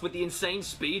 Plus, with the insane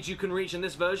speed you can reach in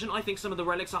this version, I think some of the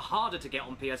relics are harder to get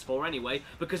on PS4 anyway,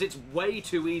 because it's way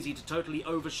too easy to totally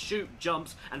overshoot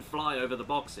jumps and fly over the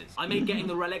boxes. I made getting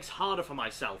the relics harder for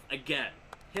myself, again.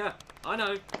 Yeah, I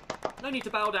know. No need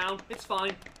to bow down, it's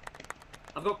fine.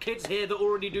 I've got kids here that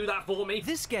already do that for me.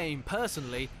 This game,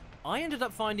 personally, I ended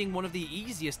up finding one of the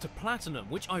easiest to platinum,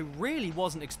 which I really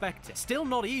wasn't expecting. Still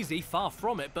not easy, far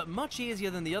from it, but much easier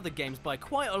than the other games by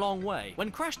quite a long way. When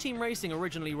Crash Team Racing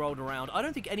originally rolled around, I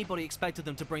don't think anybody expected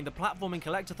them to bring the platforming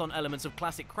collectathon elements of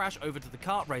classic Crash over to the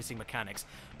kart racing mechanics,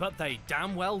 but they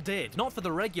damn well did. Not for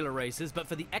the regular races, but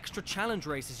for the extra challenge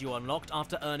races you unlocked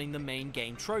after earning the main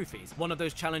game trophies. One of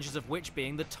those challenges of which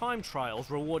being the time trials,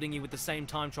 rewarding you with the same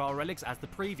time trial relics as the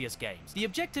previous games. The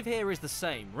objective here is the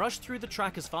same: rush through the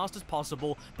track as fast fast as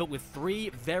possible, but with 3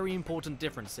 very important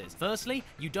differences. Firstly,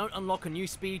 you don't unlock a new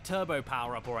speed turbo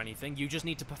power-up or anything, you just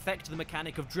need to perfect the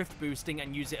mechanic of drift boosting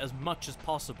and use it as much as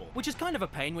possible, which is kind of a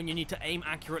pain when you need to aim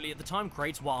accurately at the time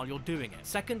crates while you're doing it.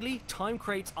 Secondly, time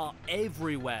crates are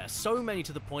everywhere, so many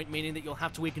to the point meaning that you'll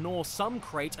have to ignore some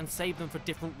crates and save them for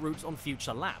different routes on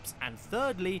future laps. And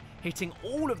thirdly, hitting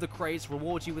all of the crates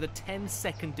rewards you with a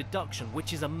 10-second deduction,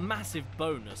 which is a massive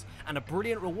bonus, and a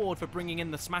brilliant reward for bringing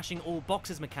in the smashing all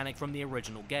boxes mechanic from the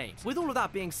original games. With all of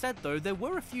that being said though, there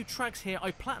were a few tracks here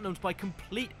I platinumed by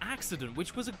complete accident,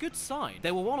 which was a good sign.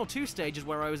 There were 1 or 2 stages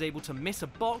where I was able to miss a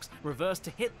box, reverse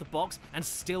to hit the box, and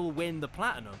still win the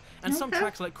platinum. And some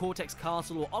tracks like Cortex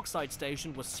Castle or Oxide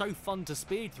Station were so fun to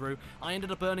speed through, I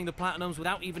ended up earning the platinums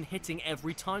without even hitting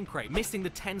every time crate, missing the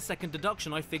 10-second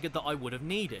deduction I figured that I would have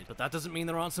needed. But that doesn't mean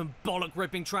there aren't some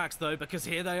bollock-ripping tracks though, because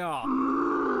here they are.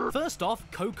 First off,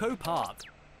 Coco Park.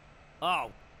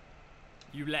 Oh.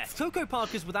 You left. Coco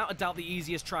Park is without a doubt the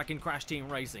easiest track in Crash Team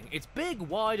Racing. It's big,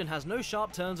 wide, and has no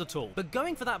sharp turns at all. But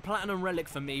going for that platinum relic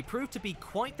for me proved to be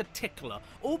quite the tickler,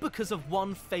 all because of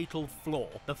one fatal flaw: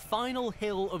 the final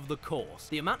hill of the course.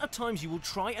 The amount of times you will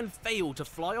try and fail to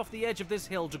fly off the edge of this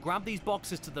hill to grab these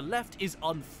boxes to the left is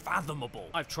unfathomable.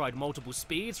 I've tried multiple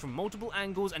speeds from multiple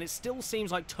angles and it still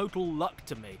seems like total luck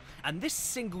to me. And this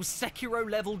single Sekiro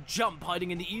level jump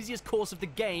hiding in the easiest course of the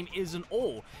game isn't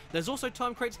all. There's also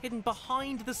time crates hidden behind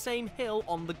the same hill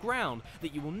on the ground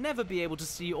that you will never be able to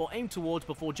see or aim towards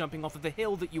before jumping off of the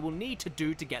hill that you will need to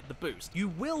do to get the boost. You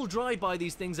will drive by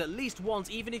these things at least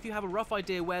once, even if you have a rough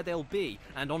idea where they'll be,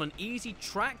 and on an easy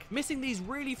track, missing these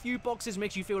really few boxes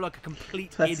makes you feel like a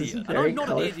complete idiot. And I'm not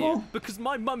an idiot, because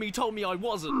my mummy told me I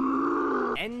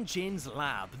wasn't. Engine's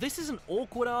Lab. This is an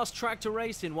awkward ass track to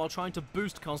race in while trying to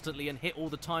boost constantly and hit all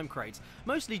the time crates,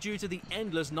 mostly due to the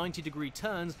endless 90-degree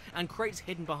turns and crates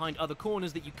hidden behind other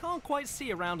corners that you can't quite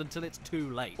see around until it's too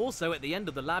late. Also, at the end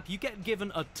of the lap, you get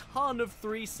given a ton of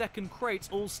 3-second crates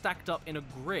all stacked up in a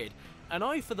grid, and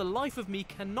I, for the life of me,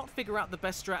 cannot figure out the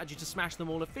best strategy to smash them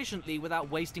all efficiently without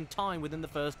wasting time within the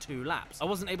first 2 laps. I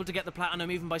wasn't able to get the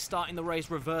platinum even by starting the race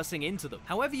reversing into them.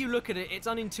 However you look at it, it's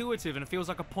unintuitive and feels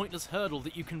like a pointless hurdle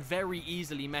that you can very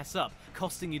easily mess up,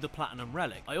 costing you the platinum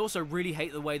relic. I also really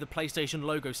hate the way the PlayStation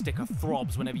logo sticker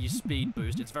throbs whenever you speed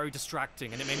boost. It's very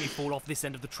distracting and it made me fall off this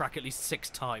end of the track at least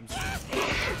 6 times.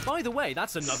 By the way,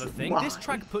 that's another thing. This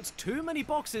track puts too many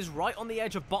boxes right on the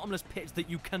edge of bottomless pits that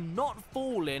you cannot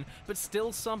fall in, but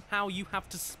still somehow you have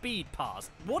to speed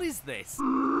past. What is this?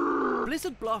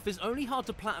 Blizzard Bluff is only hard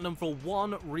to platinum for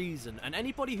one reason, and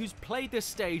anybody who's played this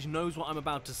stage knows what I'm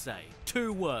about to say.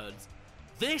 2 words.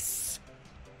 This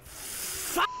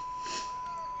f***ing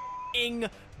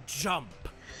jump.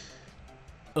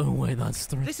 Oh wait, that's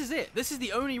 3. This is it. This is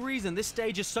the only reason this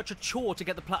stage is such a chore to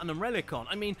get the platinum relic on.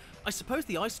 I mean, I suppose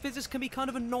the ice physics can be kind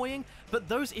of annoying, but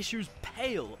those issues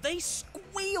pale. They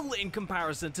squeal in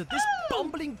comparison to this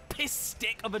bumbling piss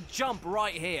stick of a jump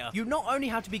right here. You not only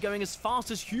have to be going as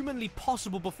fast as humanly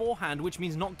possible beforehand, which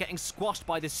means not getting squashed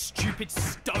by this stupid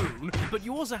stone, but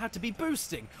you also have to be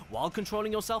boosting while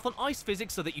controlling yourself on ice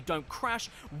physics so that you don't crash,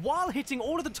 while hitting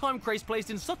all of the time crates placed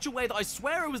in such a way that I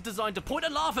swear it was designed to point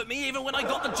and laugh at me even when I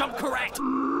got the jump correct.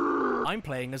 I'm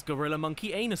playing as Gorilla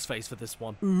Monkey Anus Face for this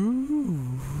one.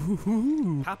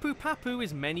 Ooh. Papu Papu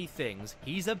is many things.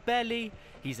 He's a belly,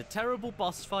 he's a terrible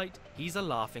boss fight, he's a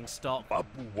laughing stock.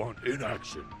 Papu want in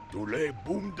action to lay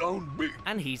boom down big.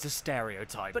 And he's a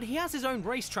stereotype. But he has his own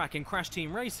racetrack in Crash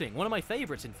Team Racing, one of my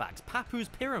favourites in fact, Papu's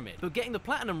Pyramid. But getting the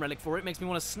platinum relic for it makes me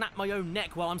want to snap my own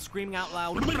neck while I'm screaming out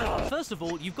loud. First of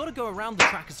all, you've got to go around the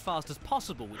track as fast as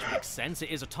possible, which makes sense, it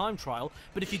is a time trial,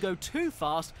 but if you go too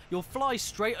fast, you'll fly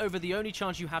straight over the only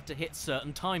chance you have to hit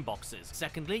certain time boxes.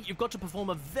 Secondly, you've got to perform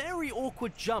a very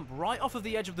awkward jump right off of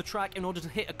the edge of the track in order to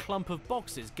hit a clump of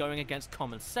boxes, going against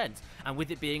common sense, and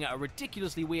with it being at a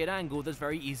ridiculously weird angle that's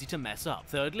very easy to mess up.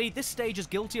 Thirdly, this stage is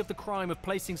guilty of the crime of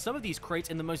placing some of these crates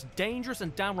in the most dangerous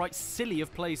and downright silly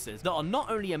of places that are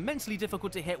not only immensely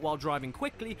difficult to hit while driving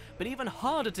quickly, but even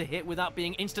harder to hit without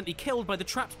being instantly killed by the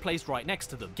traps placed right next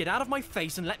to them. Get out of my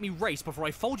face and let me race before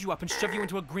I fold you up and shove you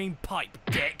into a green pipe,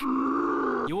 dick!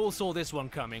 You all saw this one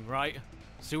coming, right?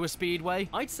 Sewer Speedway?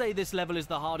 I'd say this level is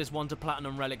the hardest one to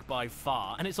platinum relic by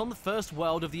far, and it's on the first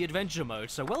world of the adventure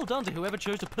mode, so well done to whoever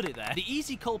chose to put it there. The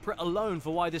easy culprit alone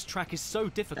for why this track is so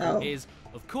difficult is,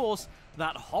 of course,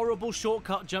 that horrible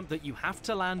shortcut jump that you have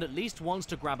to land at least once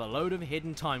to grab a load of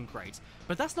hidden time crates.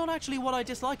 But that's not actually what I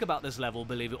dislike about this level,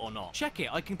 believe it or not. Check it,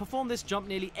 I can perform this jump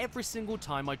nearly every single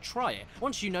time I try it.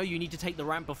 Once you know you need to take the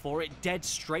ramp before it, dead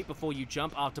straight before you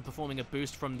jump after performing a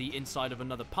boost from the inside of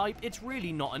another pipe, it's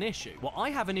really not an issue. What I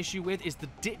have an issue with is the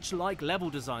ditch-like level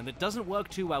design that doesn't work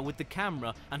too well with the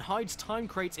camera and hides time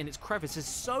crates in its crevices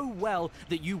so well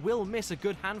that you will miss a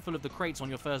good handful of the crates on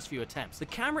your first few attempts. The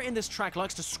camera in this track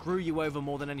likes to screw you over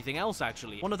more than anything else,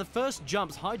 actually. One of the first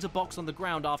jumps hides a box on the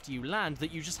ground after you land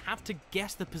that you just have to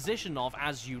guess the position of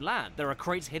as you land. There are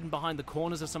crates hidden behind the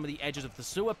corners of some of the edges of the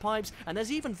sewer pipes, and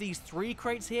there's even these 3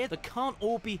 crates here that can't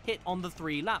all be hit on the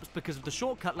 3 laps because of the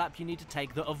shortcut lap you need to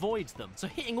take that avoids them. So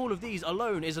hitting all of these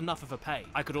alone is enough of a pain.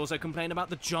 I could also complain about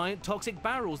the giant toxic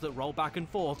barrels that roll back and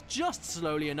forth just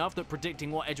slowly enough that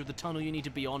predicting what edge of the tunnel you need to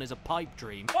be on is a pipe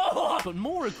dream. But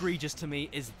more egregious to me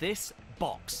is this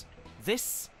box.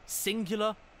 This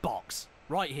singular box.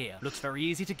 Right here. Looks very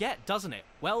easy to get, doesn't it?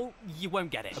 Well, you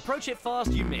won't get it. Approach it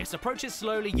fast, you miss. Approach it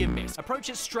slowly, you miss. Approach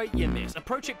it straight, you miss.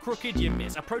 Approach it crooked, you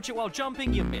miss. Approach it while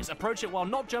jumping, you miss. Approach it while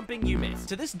not jumping, you miss.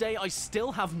 To this day, I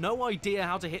still have no idea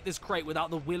how to hit this crate without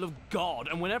the will of God,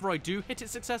 and whenever I do hit it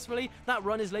successfully, that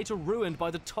run is later ruined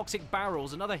by the toxic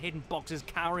barrels and other hidden boxes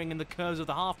cowering in the curves of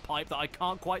the half pipe that I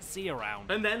can't quite see around.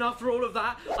 And then after all of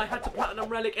that, I had to Platinum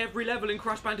Relic every level in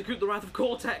Crash Bandicoot The Wrath of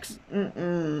Cortex.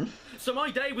 So my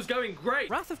day was going great.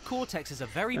 Wrath of Cortex is a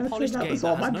very polished game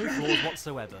that has no flaws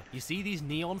whatsoever. You see these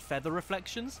neon feather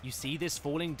reflections? You see this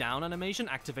falling down animation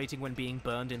activating when being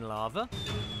burned in lava?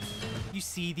 You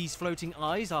see these floating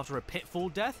eyes after a pitfall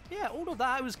death? Yeah, all of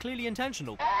that was clearly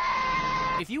intentional.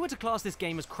 If you were to class this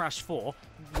game as Crash 4,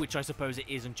 which I suppose it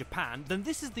is in Japan, then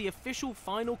this is the official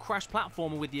final Crash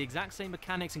platformer with the exact same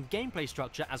mechanics and gameplay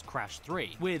structure as Crash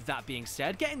 3. With that being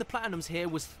said, getting the Platinums here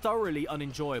was thoroughly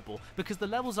unenjoyable, because the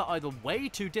levels are either way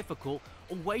too difficult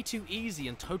or way too easy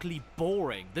and totally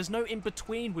boring. There's no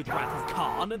in-between with Wrath of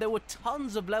Khan. There were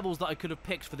tons of levels that I could have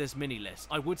picked for this mini-list.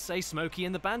 I would say Smokey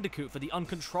and the Bandicoot for the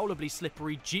uncontrollably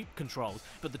slippery Jeep controls,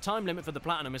 but the time limit for the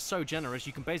Platinum is so generous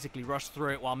you can basically rush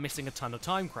through it while missing a ton of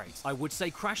time crates. I would say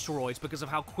Crash Toroids because of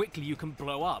how quickly you can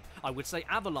blow up. I would say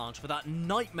Avalanche for that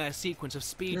nightmare sequence of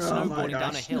speed snowboarding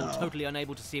down a hill, totally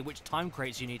unable to see which time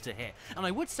crates you need to hit. And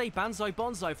I would say Banzai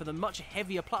Bonsai for the much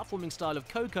heavier platforming style of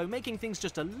Coco, making things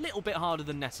just a little bit harder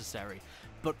than necessary.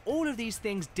 But all of these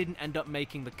things didn't end up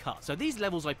making the cut. So these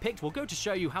levels I picked will go to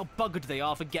show you how buggered they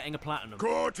are for getting a Platinum.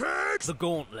 Cortex! The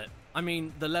Gauntlet. I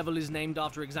mean, the level is named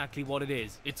after exactly what it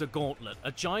is. It's a gauntlet,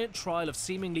 a giant trial of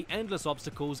seemingly endless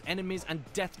obstacles, enemies, and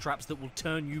death traps that will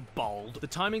turn you bald. The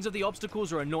timings of the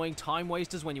obstacles are annoying time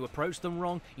wasters when you approach them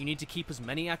wrong. You need to keep as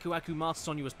many Aku Aku masks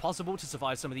on you as possible to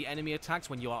survive some of the enemy attacks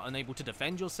when you are unable to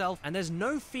defend yourself, and there's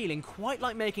no feeling quite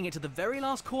like making it to the very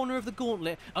last corner of the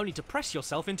gauntlet only to press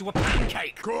yourself into a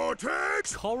pancake.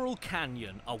 Cortex! Coral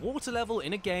Canyon, a water level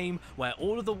in a game where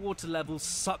all of the water levels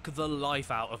suck the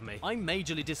life out of me. I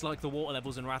majorly dislike the water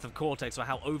levels in Wrath of Cortex for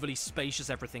how overly spacious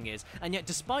everything is, and yet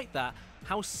despite that,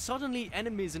 how suddenly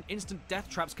enemies and instant death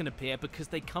traps can appear because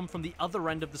they come from the other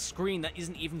end of the screen that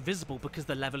isn't even visible because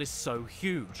the level is so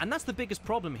huge. And that's the biggest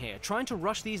problem here, trying to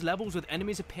rush these levels with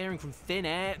enemies appearing from thin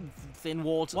air, thin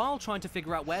water, while trying to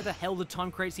figure out where the hell the time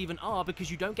crates even are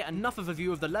because you don't get enough of a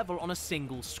view of the level on a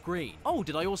single screen. Oh,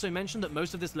 did I also mention that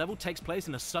most of this level takes place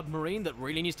in a submarine that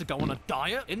really needs to go on a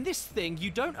diet? In this thing,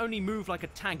 you don't only move like a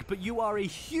tank, but you are a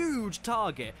huge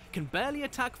target, can barely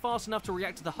attack fast enough to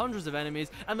react to the hundreds of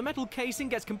enemies, and the metal casing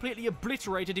gets completely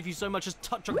obliterated if you so much as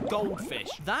touch a goldfish.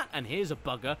 That, and here's a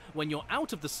bugger, when you're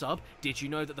out of the sub, did you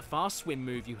know that the fast swim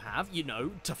move you have, you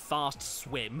know, to fast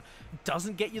swim,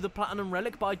 doesn't get you the Platinum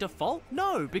Relic by default?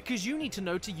 No, because you need to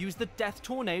know to use the Death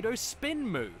Tornado spin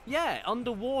move. Yeah,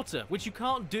 underwater, which you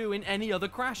can't do in any other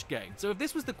Crash game. So if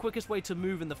this was the quickest way to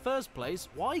move in the first place,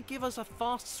 why give us a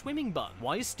fast swimming button?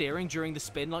 Why is steering during the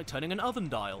spin like turning an oven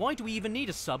dial? Why do we even need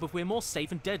a sub if we're more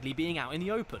safe and deadly being out in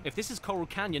the open? If this is Coral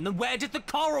Canyon, then where did the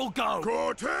coral go?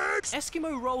 Cortex!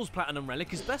 Eskimo Roll's Platinum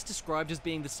Relic is best described as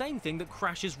being the same thing that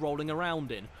Crash is rolling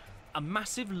around in. A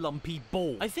massive lumpy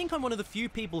ball. I think I'm one of the few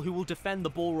people who will defend the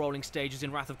ball rolling stages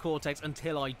in Wrath of Cortex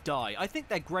until I die. I think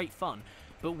they're great fun,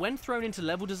 but when thrown into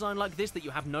level design like this that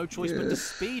you have no choice but to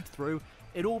speed through,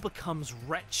 it all becomes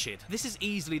wretched. This is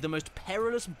easily the most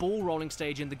perilous ball rolling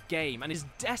stage in the game and is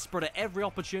desperate at every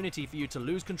opportunity for you to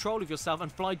lose control of yourself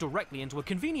and fly directly into a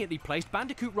conveniently placed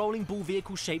bandicoot rolling ball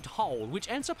vehicle shaped hole, which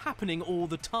ends up happening all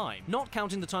the time, not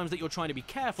counting the times that you're trying to be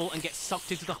careful and get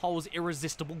sucked into the hole's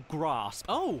irresistible grasp.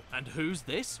 Oh, and who's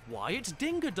this? Why, it's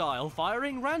Dingodile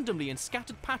firing randomly in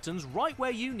scattered patterns right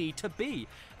where you need to be.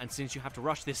 And since you have to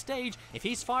rush this stage, if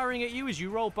he's firing at you as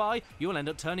you roll by, you'll end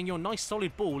up turning your nice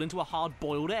solid ball into a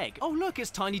hard-boiled egg. Oh look,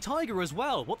 it's Tiny Tiger as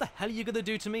well. What the hell are you gonna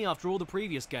do to me after all the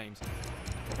previous games?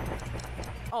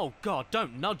 Oh god,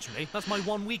 don't nudge me. That's my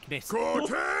one weakness.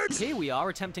 Cortex! Here we are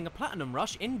attempting a Platinum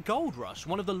Rush in Gold Rush,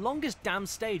 one of the longest damn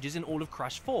stages in all of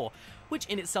Crash 4, which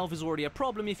in itself is already a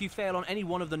problem if you fail on any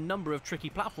one of the number of tricky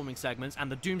platforming segments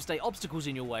and the doomsday obstacles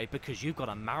in your way, because you've got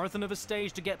a marathon of a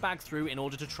stage to get back through in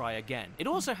order to try again. It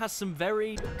also has some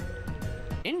very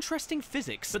interesting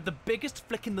physics, but the biggest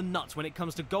flick in the nuts when it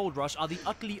comes to Gold Rush are the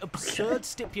utterly absurd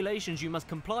stipulations you must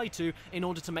comply to in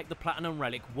order to make the Platinum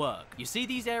Relic work. You see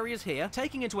these areas here?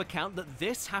 Taking into account that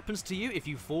this happens to you if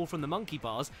you fall from the monkey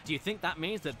bars, do you think that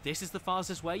means that this is the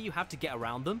fastest way you have to get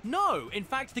around them? No! In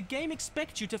fact, the game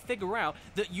expects you to figure out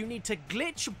that you need to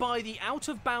glitch by the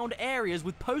out-of-bound areas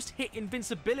with post-hit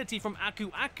invincibility from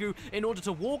Aku Aku in order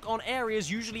to walk on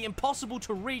areas usually impossible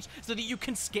to reach so that you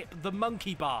can skip the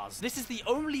monkey bars. This is the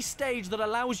only stage that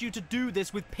allows you to do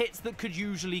this with pits that could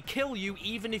usually kill you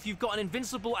even if you've got an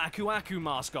invincible Aku Aku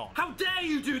mask on. How dare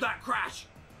you do that, Crash?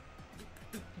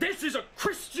 This is a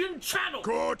Christian channel!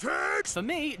 Cortex! For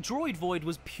me, Droid Void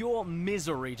was pure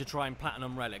misery to try and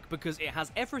Platinum Relic, because it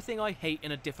has everything I hate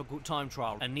in a difficult time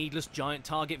trial. A needless giant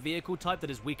target vehicle type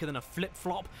that is weaker than a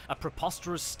flip-flop, a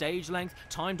preposterous stage length,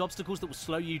 timed obstacles that will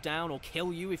slow you down or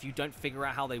kill you if you don't figure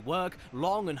out how they work,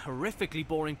 long and horrifically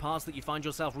boring parts that you find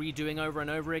yourself redoing over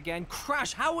and over again.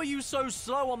 Crash, how are you so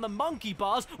slow on the monkey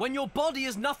bars when your body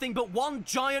is nothing but one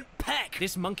giant peck?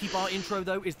 This monkey bar intro,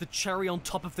 though, is the cherry on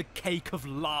top of the cake of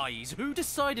lies. Who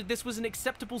decided this was an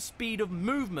acceptable speed of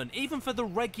movement, even for the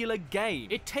regular game?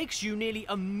 It takes you nearly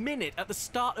a minute at the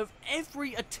start of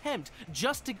every attempt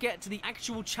just to get to the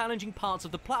actual challenging parts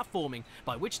of the platforming,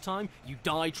 by which time you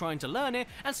die trying to learn it,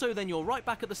 and so then you're right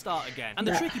back at the start again. And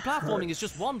the tricky platforming is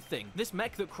just one thing. This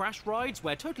mech that Crash rides,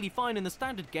 where totally fine in the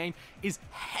standard game, is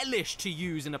hellish to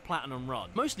use in a Platinum run,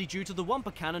 mostly due to the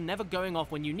Wumper Cannon never going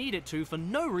off when you need it to for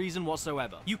no reason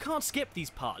whatsoever. You can't skip these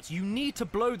parts, you need to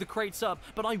blow the crates up,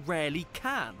 but I rarely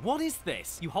can. What is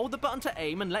this? You hold the button to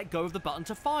aim and let go of the button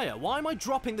to fire. Why am I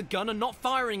dropping the gun and not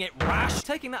firing it, Rash?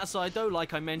 Taking that aside though,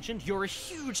 like I mentioned, you're a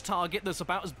huge target that's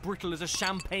about as brittle as a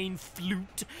champagne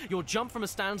flute. Your jump from a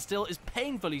standstill is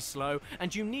painfully slow,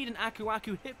 and you need an Aku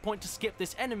Aku hit point to skip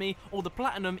this enemy, or the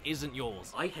Platinum isn't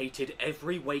yours. I hated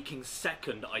every waking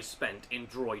second I spent in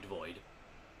Droid Void.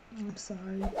 I'm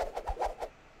sorry.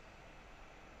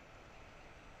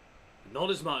 Not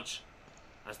as much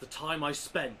as the time I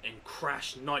spent in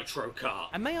Crash Nitro Kart.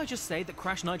 And may I just say that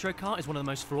Crash Nitro Kart is one of the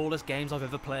most flawless games I've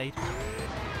ever played.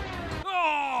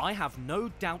 I have no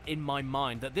doubt in my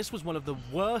mind that this was one of the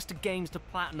worst games to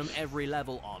platinum every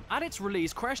level on. At its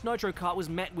release, Crash Nitro Kart was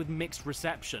met with mixed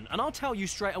reception, and I'll tell you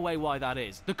straight away why that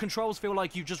is. The controls feel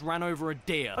like you just ran over a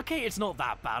deer. Okay, it's not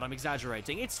that bad, I'm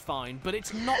exaggerating, it's fine, but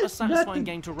it's not a satisfying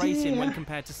game to race in when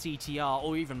compared to CTR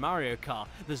or even Mario Kart.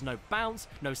 There's no bounce,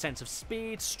 no sense of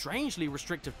speed, strangely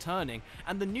restrictive turning,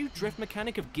 and the new drift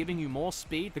mechanic of giving you more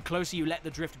speed the closer you let the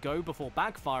drift go before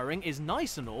backfiring is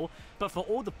nice and all, but for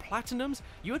all the platinums,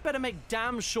 you had better make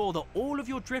damn sure that all of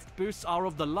your drift boosts are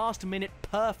of the last minute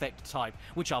perfect type,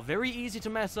 which are very easy to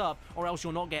mess up, or else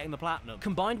you're not getting the platinum.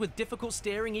 Combined with difficult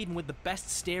steering even with the best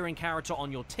steering character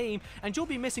on your team, and you'll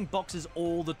be missing boxes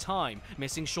all the time,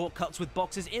 missing shortcuts with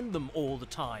boxes in them all the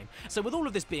time. So with all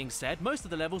of this being said, most of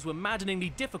the levels were maddeningly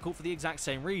difficult for the exact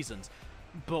same reasons.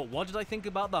 But what did I think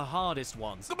about the hardest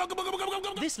ones?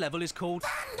 This level is called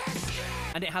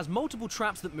and it has multiple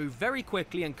traps that move very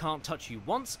quickly and can't touch you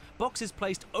once, boxes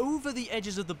placed over the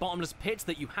edges of the bottomless pits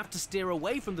that you have to steer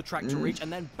away from the track to reach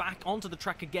and then back onto the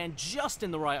track again just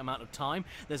in the right amount of time.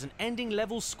 There's an ending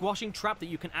level squashing trap that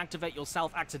you can activate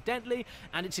yourself accidentally,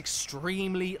 and it's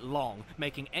extremely long,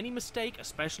 making any mistake,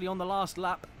 especially on the last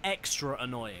lap, extra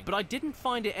annoying. But I didn't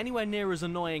find it anywhere near as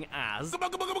annoying as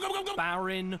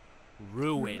Barren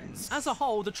Ruins. As a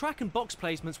whole, the track and box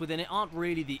placements within it aren't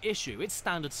really the issue, it's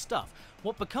standard stuff.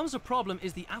 What becomes a problem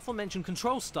is the aforementioned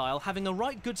control style having a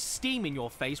right good steam in your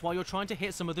face while you're trying to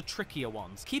hit some of the trickier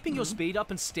ones. Keeping your speed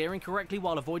up and steering correctly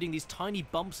while avoiding these tiny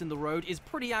bumps in the road is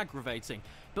pretty aggravating.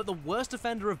 but the worst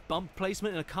offender of bump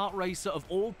placement in a kart racer of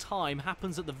all time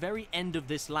happens at the very end of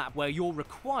this lap, where you're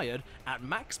required, at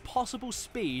max possible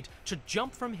speed, to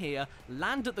jump from here,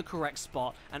 land at the correct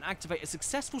spot, and activate a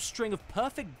successful string of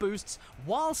perfect boosts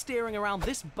while steering around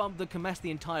this bump that can mess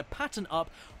the entire pattern up,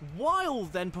 while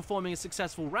then performing a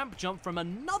successful ramp jump from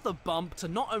another bump to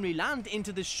not only land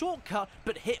into this shortcut,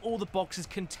 but hit all the boxes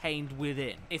contained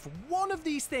within. If one of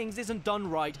these things isn't done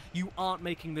right, you aren't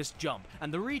making this jump,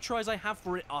 and the retries I have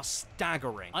for it are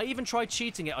staggering. I even tried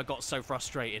cheating it, I got so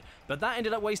frustrated, but that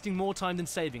ended up wasting more time than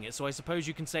saving it, so I suppose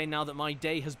you can say now that my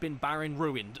day has been barren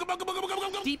ruined.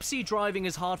 Deep sea driving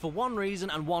is hard for one reason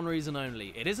and one reason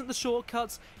only. It isn't the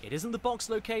shortcuts, it isn't the box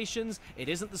locations, it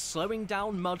isn't the slowing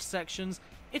down mud sections.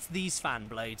 It's these fan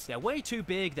blades. They're way too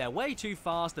big, they're way too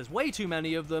fast, there's way too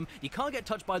many of them, you can't get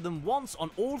touched by them once on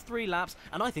all 3 laps,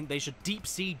 and I think they should deep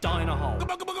sea die in a hole.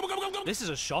 This is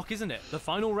a shock, isn't it? The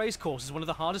final race course is one of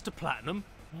the hardest to platinum.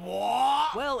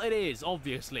 What? Well, it is,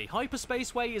 obviously.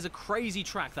 Hyperspaceway is a crazy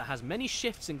track that has many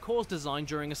shifts in course design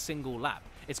during a single lap.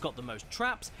 It's got the most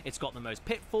traps, it's got the most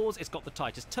pitfalls, it's got the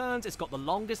tightest turns, it's got the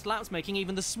longest laps, making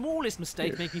even the smallest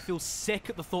mistake make me feel sick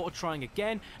at the thought of trying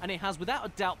again, and it has without a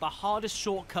doubt the hardest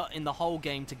shortcut in the whole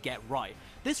game to get right.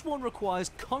 This one requires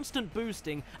constant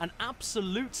boosting and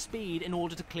absolute speed in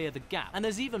order to clear the gap, and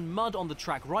there's even mud on the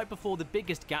track right before the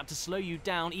biggest gap to slow you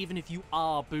down even if you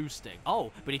are boosting.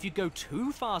 Oh, but if you go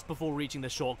too fast before reaching the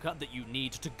shortcut that you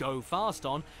need to go fast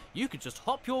on, you could just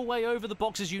hop your way over the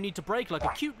boxes you need to break like a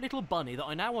cute little bunny that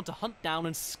I now want to hunt down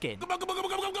and skin.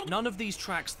 None of these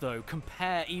tracks, though,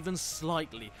 compare even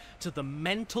slightly to the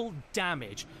mental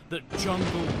damage that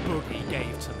Jungle Boogie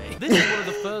gave to me. This is one of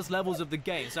the first levels of the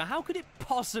game, so how could it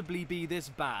possibly be this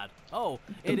bad? Oh,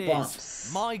 it is.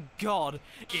 My god,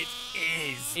 it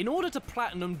is. In order to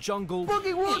platinum Jungle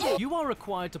Boogie, you are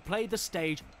required to play the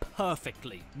stage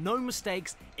perfectly. No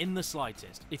mistakes in the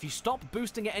slightest. If you stop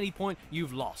boosting at any point,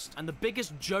 you've lost. And the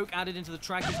biggest joke added into the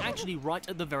track is actually right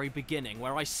at the very beginning,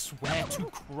 where I swear to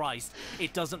Christ,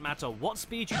 it doesn't matter what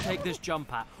speed you take this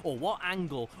jump at, or what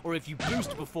angle, or if you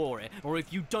boost before it, or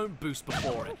if you don't boost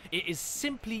before it. It is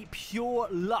simply pure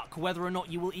luck whether or not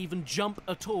you will even jump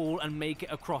at all and make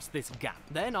it across this gap.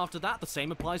 Then after that, the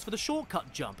same applies for the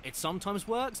shortcut jump. It sometimes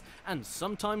works, and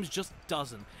sometimes just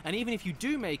doesn't. And even if you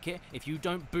do make it, if you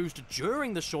don't boost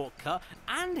during the shortcut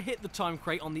and hit the time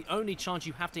crate on the only chance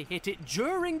you have to hit it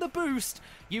during the boost,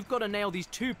 you've got to nail these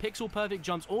 2 pixel perfect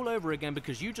jumps all over again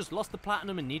because you just lost the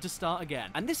platinum and need to start again.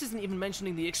 And this isn't even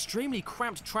mentioning the extremely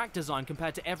cramped track design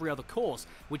compared to every other course,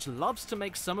 which loves to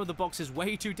make some of the boxes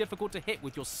way too difficult to hit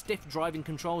with your stiff driving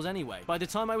controls anyway. By the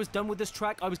time I was done with this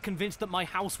track, I was convinced that my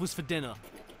house was for dinner.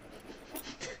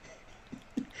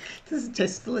 This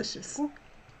tastes delicious.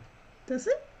 Does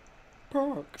it?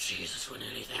 Jesus, we're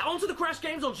nearly there. On to the Crash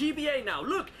games on GBA now.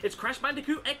 Look, it's Crash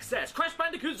Bandicoot XS, Crash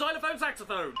Bandicoot Xylophone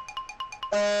Saxophone.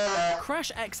 Crash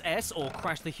XS, or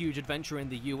Crash the Huge Adventure in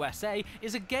the USA,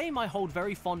 is a game I hold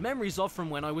very fond memories of from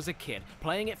when I was a kid,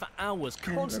 playing it for hours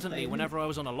constantly whenever I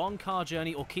was on a long car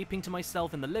journey or keeping to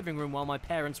myself in the living room while my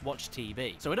parents watched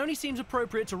TV. So it only seems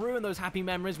appropriate to ruin those happy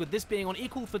memories with this being on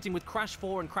equal footing with Crash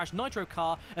 4 and Crash Nitro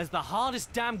Car as the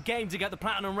hardest damn game to get the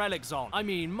Platinum Relics on. I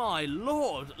mean, my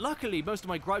lord! Luckily, most of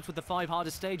my gripes with the 5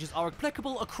 hardest stages are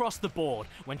applicable across the board.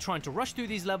 When trying to rush through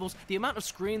these levels, the amount of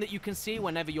screen that you can see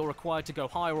whenever you're required to go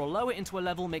higher or lower into a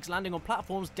level makes landing on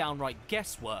platforms downright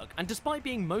guesswork. And despite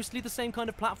being mostly the same kind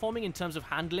of platforming in terms of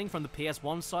handling from the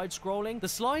PS1 side scrolling, the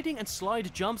sliding and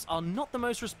slide jumps are not the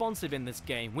most responsive in this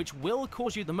game, which will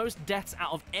cause you the most deaths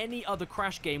out of any other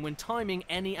Crash game when timing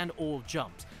any and all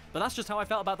jumps. But that's just how I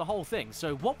felt about the whole thing,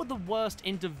 so what were the worst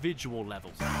individual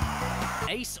levels?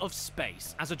 Ace of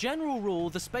Space. As a general rule,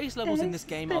 the space levels in this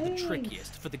game are the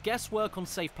trickiest, for the guesswork on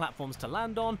safe platforms to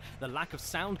land on, the lack of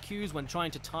sound cues when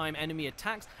trying to time enemy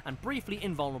attacks, and briefly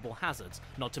invulnerable hazards,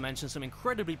 not to mention some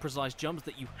incredibly precise jumps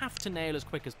that you have to nail as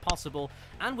quick as possible,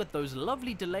 and with those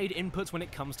lovely delayed inputs when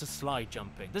it comes to slide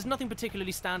jumping. There's nothing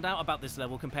particularly stand out about this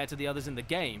level compared to the others in the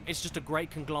game, it's just a great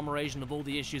conglomeration of all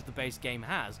the issues the base game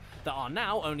has, that are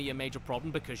now only a major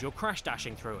problem because you're crash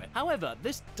dashing through it. However,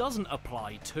 this doesn't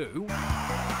apply to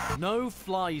No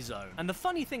Fly Zone. And the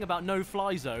funny thing about No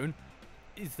Fly Zone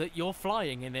is that you're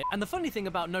flying in it. And the funny thing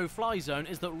about No Fly Zone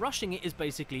is that rushing it is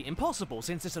basically impossible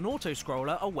since it's an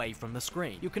auto-scroller away from the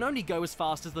screen. You can only go as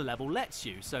fast as the level lets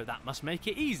you, so that must make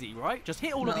it easy, right? Just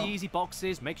hit all of the easy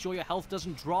boxes, make sure your health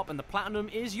doesn't drop, and the platinum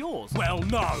is yours. Well,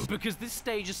 no! Because this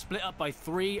stage is split up by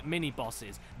 3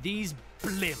 mini-bosses. These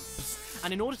blimps.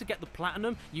 And in order to get the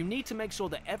platinum, you need to make sure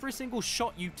that every single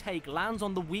shot you take lands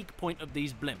on the weak point of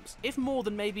these blimps. If more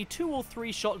than maybe 2 or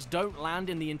 3 shots don't land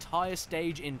in the entire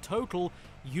stage in total,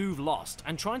 you've lost.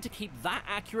 And trying to keep that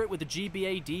accurate with the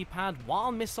GBA D-pad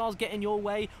while missiles get in your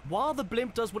way, while the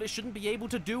blimp does what it shouldn't be able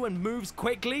to do and moves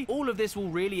quickly, all of this will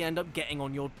really end up getting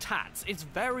on your tats. It's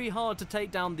very hard to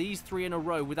take down these 3 in a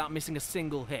row without missing a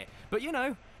single hit. But you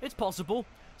know, it's possible.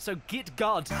 So get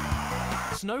God.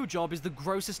 Snow Job is the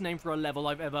grossest name for a level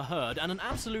I've ever heard, and an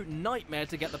absolute nightmare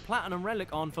to get the Platinum Relic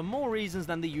on for more reasons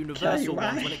than the universal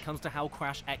ones when it comes to how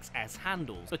Crash XS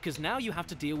handles. Because now you have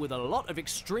to deal with a lot of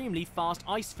extremely fast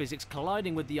ice physics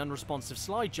colliding with the unresponsive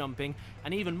slide jumping,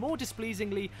 and even more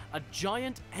displeasingly, a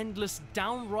giant, endless,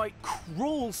 downright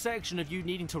cruel section of you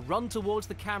needing to run towards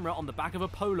the camera on the back of a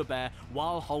polar bear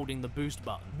while holding the boost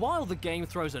button. While the game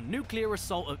throws a nuclear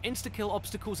assault of insta-kill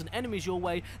obstacles and enemies your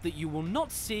way that you will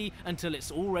not see until it's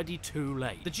already too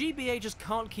late. The GBA just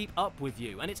can't keep up with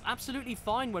you, and it's absolutely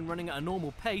fine when running at a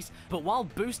normal pace, but while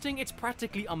boosting, it's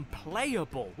practically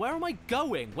unplayable. Where am I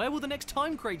going? Where will the next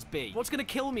time crates be? What's gonna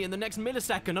kill me in the next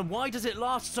millisecond, and why does it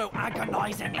last so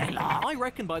agonizingly long? I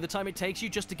reckon by the time it takes you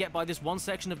just to get by this one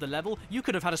section of the level, you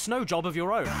could have had a snow job of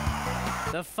your own.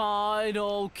 The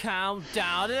final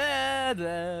countdown.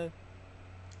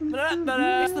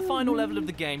 It's the final level of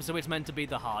the game, so it's meant to be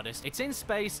the hardest. It's in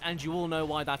space, and you all know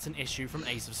why that's an issue from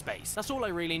Ace of Space. That's all I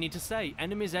really need to say.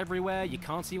 Enemies everywhere, you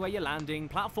can't see where you're landing,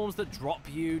 platforms that drop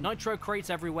you, nitro crates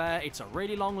everywhere, it's a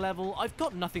really long level. I've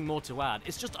got nothing more to add.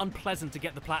 It's just unpleasant to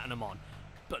get the platinum on.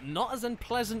 But not as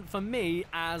unpleasant for me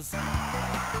as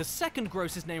the second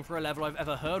grossest name for a level I've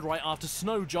ever heard right after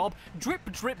Snow Job,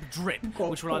 Drip Drip Drip,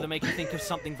 which will either make you think of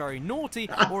something very naughty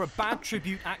or a bad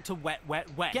tribute act to Wet Wet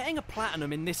Wet. Getting a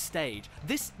platinum in this stage,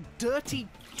 this dirty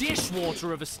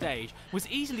dishwater of a stage, was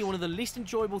easily one of the least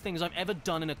enjoyable things I've ever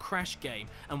done in a Crash game,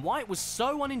 and why it was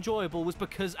so unenjoyable was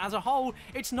because as a whole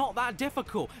it's not that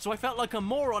difficult, so I felt like a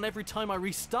moron every time I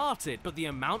restarted. But the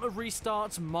amount of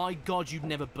restarts, my god, you'd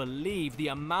never believe the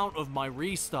amount of my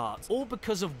restarts, all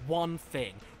because of one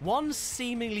thing. One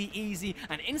seemingly easy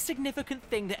and insignificant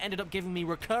thing that ended up giving me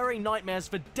recurring nightmares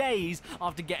for days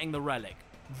after getting the relic.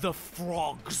 The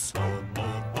frogs.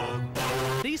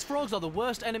 These frogs are the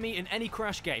worst enemy in any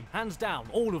Crash game, hands down,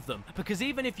 all of them, because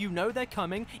even if you know they're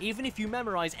coming, even if you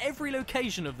memorize every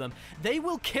location of them, they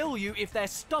will kill you if their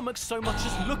stomachs so much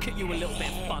as look at you a little bit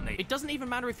funny. It doesn't even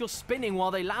matter if you're spinning while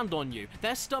they land on you,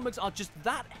 their stomachs are just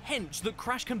that hench that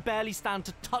Crash can barely stand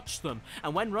to touch them,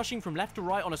 and when rushing from left to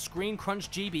right on a screen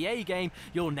crunch GBA game,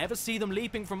 you'll never see them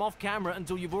leaping from off camera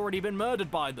until you've already been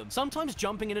murdered by them. Sometimes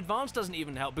jumping in advance doesn't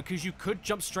even help, because you could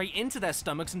jump straight into their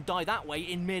stomachs and die that way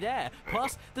in mid-air.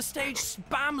 Plus, the stage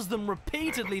spams them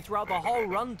repeatedly throughout the whole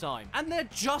runtime. And they're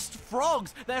just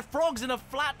frogs! They're frogs in a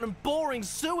flat and boring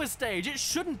sewer stage! It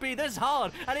shouldn't be this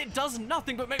hard, and it does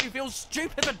nothing but make me feel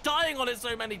stupid for dying on it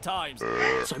so many times!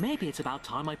 So maybe it's about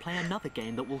time I play another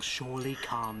game that will surely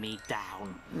calm me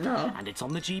down. No. And it's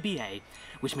on the GBA,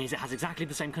 which means it has exactly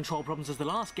the same control problems as the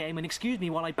last game, and excuse me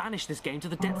while I banish this game to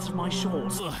the depths of my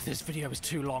shorts. Ugh, this video is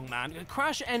too long, man.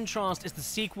 Crash Entranced is the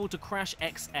sequel to Crash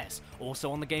XS,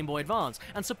 also on the Game Boy Advance,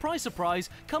 and surprise surprise,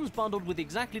 comes bundled with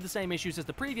exactly the same issues as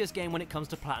the previous game when it comes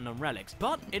to Platinum Relics.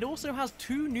 But it also has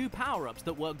 2 new power-ups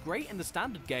that work great in the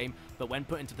standard game, but when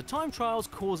put into the time trials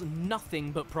cause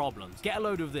nothing but problems. Get a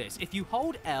load of this. If you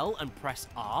hold L and press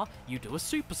R, you do a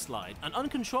super slide, an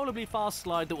uncontrollably fast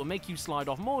slide that will make you slide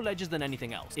off more ledges than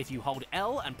anything else. If you hold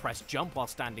L and press jump while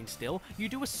standing still, you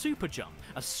do a super jump,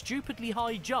 a stupidly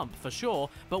high jump for sure,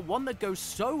 but one that goes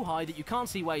so high that you can't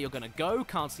see where you're gonna go,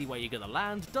 can't see where you're gonna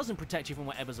land, doesn't protect you from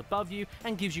whatever's above you,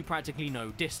 and gives you practically no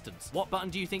distance. What button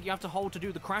do you think you have to hold to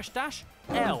do the crash dash?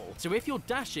 L. So if you're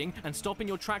dashing and stopping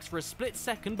your tracks for a split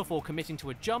second before committing to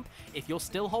a jump, if you're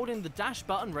still holding the dash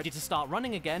button ready to start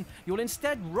running again, you'll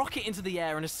instead rocket into the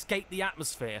air and escape the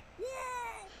atmosphere.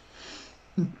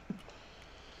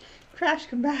 Crash,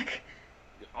 come back.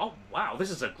 Oh wow,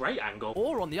 this is a great angle.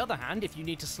 Or on the other hand, if you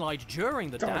need to slide during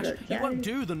the dash, you won't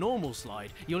do the normal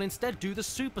slide. You'll instead do the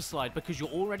super slide because you're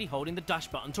already holding the dash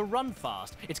button to run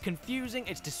fast. It's confusing,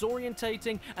 it's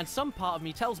disorientating, and some part of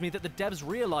me tells me that the devs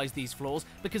realized these flaws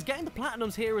because getting the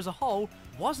platinums here as a whole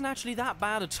wasn't actually that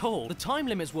bad at all. The time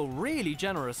limits were really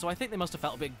generous, so I think they must have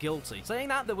felt a bit guilty. Saying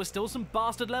that, there were still some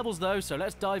bastard levels though, so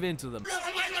let's dive into them.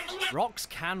 Rocks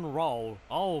can roll.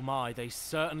 Oh my, they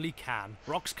certainly can.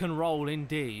 Rocks can roll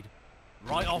indeed.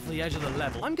 right off the edge of the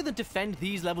level. I'm gonna defend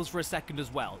these levels for a second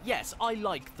as well. Yes, I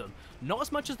like them. Not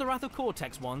as much as the Wrath of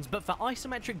Cortex ones, but for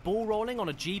isometric ball rolling on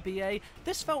a GBA,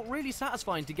 this felt really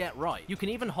satisfying to get right. You can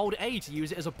even hold A to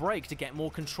use it as a brake to get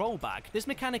more control back. This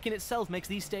mechanic in itself makes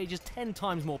these stages 10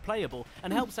 times more playable,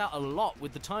 and helps out a lot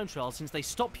with the time trial since they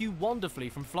stop you wonderfully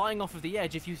from flying off of the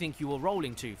edge if you think you are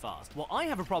rolling too fast. What I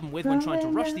have a problem with when trying to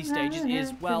rush these stages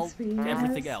is, well,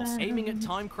 everything else. Aiming at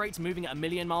time crates moving at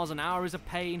 1,000,000 miles an hour is a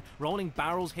pain, rolling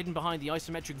barrels hidden behind the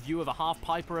isometric view of a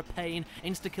half-pipe are a pain,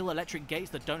 insta-kill electric gates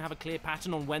that don't have a clear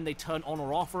pattern on when they turn on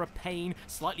or off are a pain,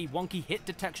 slightly wonky hit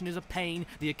detection is a pain,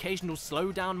 the occasional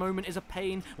slowdown moment is a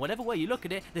pain. Whatever way you look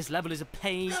at it, this level is a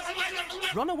pain.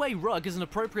 Runaway Rug is an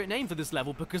appropriate name for this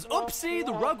level because, oopsie,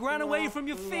 the rug ran away from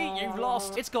your feet, you've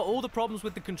lost. It's got all the problems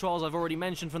with the controls I've already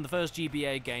mentioned from the first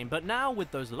GBA game, but now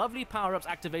with those lovely power-ups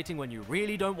activating when you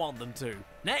really don't want them to.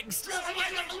 Next!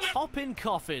 Hop-in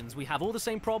coffins. We have all the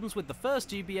same problems with the first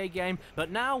GBA game, but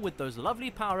now with those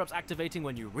lovely power-ups activating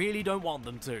when you really don't want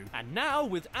them to. And now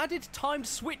with added timed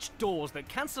switch doors that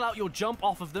cancel out your jump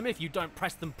off of them if you don't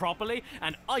press them properly,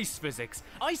 and ice physics.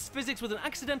 Ice physics with an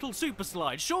accidental super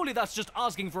slide. Surely that's just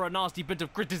asking for a nasty bit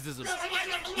of criticism.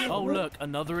 Oh look,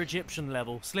 another Egyptian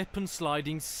level. Slip and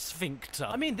sliding sphincter.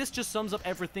 I mean, this just sums up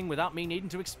everything without me needing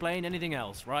to explain anything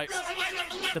else, right?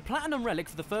 The Platinum Relic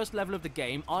for the first level of the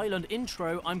game, Island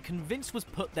Intro, I'm convinced was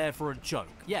put there for a joke.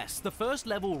 Yes, the first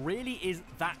level really is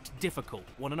that difficult.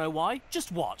 Wanna know why?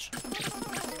 Just watch.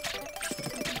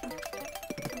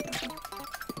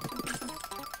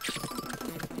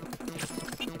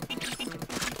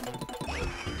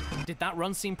 Did that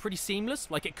run seem pretty seamless,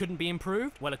 like it couldn't be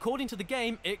improved? Well, according to the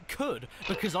game, it could,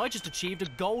 because I just achieved a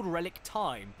gold relic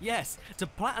time. Yes, to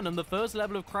platinum the first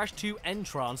level of Crash 2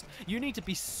 Entrance, you need to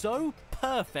be so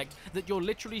perfect that you're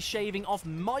literally shaving off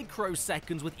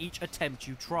microseconds with each attempt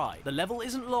you try. The level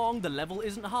isn't long, the level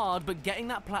isn't hard, but getting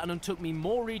that platinum took me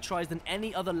more retries than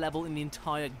any other level in the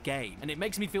entire game, and it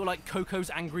makes me feel like Coco's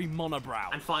angry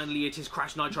monobrow. And finally, it is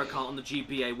Crash Nitro Kart on the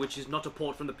GBA, which is not a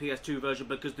port from the PS2 version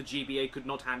because the GBA could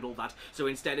not handle that. So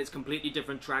instead, it's completely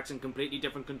different tracks and completely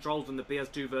different controls than the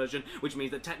PS2 version, which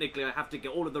means that technically I have to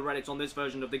get all of the relics on this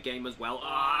version of the game as well.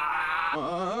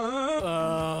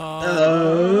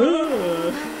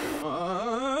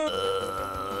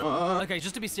 Okay,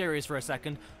 just to be serious for a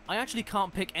second, I actually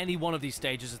can't pick any one of these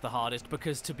stages as the hardest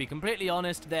because, to be completely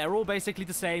honest, they're all basically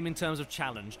the same in terms of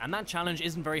challenge, and that challenge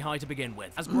isn't very high to begin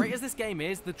with. As great as this game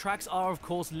is, the tracks are of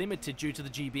course limited due to the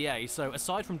GBA, so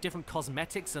aside from different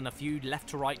cosmetics and a few left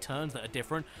to right turns that are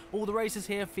different, all the races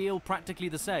here feel practically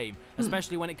the same,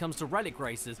 especially when it comes to relic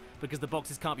races, because the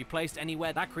boxes can't be placed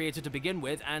anywhere that created to begin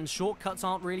with, and shortcuts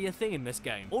aren't really a thing in this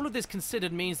game. All of this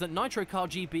considered means that Nitro Kart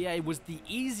GBA was the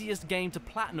easiest game to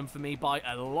platinum for me by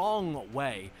a long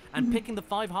way, and picking the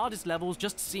 5 hardest levels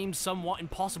just seemed somewhat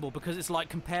impossible because it's like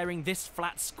comparing this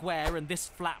flat square and this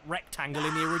flat rectangle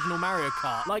in the original Mario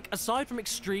Kart. Like, aside from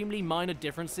extremely minor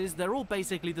differences, they're all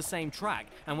basically the same track,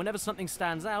 and whenever something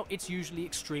stands out, it's usually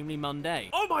extremely mundane.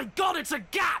 Oh my god, it's a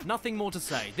gap! Nothing more to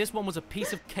say. This one was a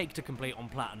piece of cake to complete on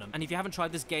platinum, and if you haven't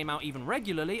tried this game out even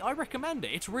regularly, I recommend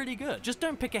it. It's really good. Just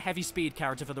don't pick a heavy speed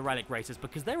character for the relic races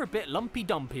because they're a bit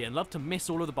lumpy-dumpy and love to miss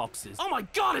all of the boxes. Oh my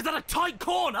god, is that a tight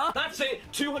corner? That's it,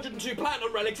 202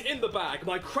 platinum relics in the bag.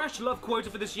 My Crash love quota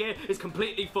for this year is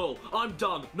completely full. I'm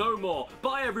done, no more.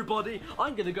 Bye everybody.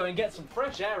 I'm gonna go and get some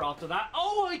fresh air after that.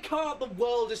 Oh, I can't, the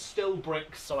world is still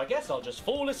bricks, so I guess I'll just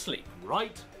fall asleep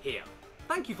right here.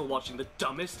 Thank you for watching the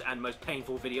dumbest and most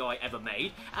painful video I ever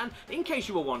made, and in case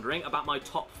you were wondering about my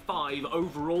top 5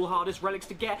 overall hardest relics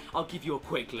to get, I'll give you a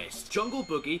quick list. Jungle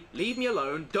Boogie, Leave Me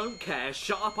Alone, Don't Care,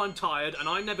 Shut Up I'm Tired, and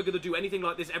I'm never gonna do anything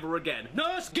like this ever again.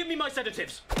 Nurse, give me my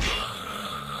sedatives!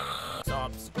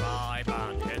 Subscribe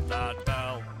and hit that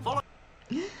bell. Follow.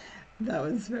 That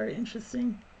was very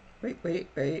interesting. Wait.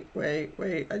 I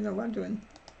know what I'm doing.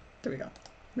 There we go.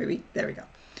 Maybe, there we go.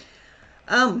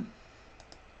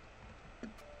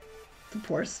 The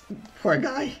poor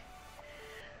guy.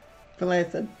 But like I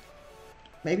said,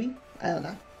 maybe? I don't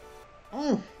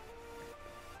know.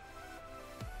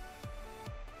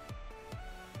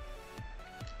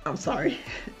 I'm sorry.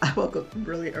 I woke up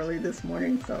really early this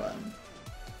morning, so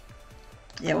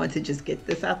yeah, I wanted to just get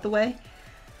this out the way.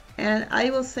 And I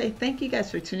will say thank you guys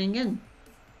for tuning in.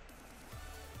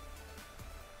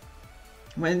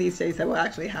 One of these days I will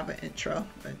actually have an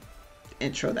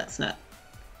intro that's not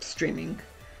streaming.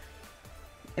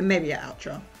 And maybe an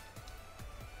outro.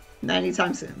 Not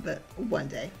anytime soon, but one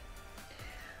day.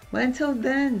 Well, until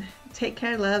then, take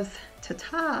care, loves.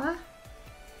 Ta-ta.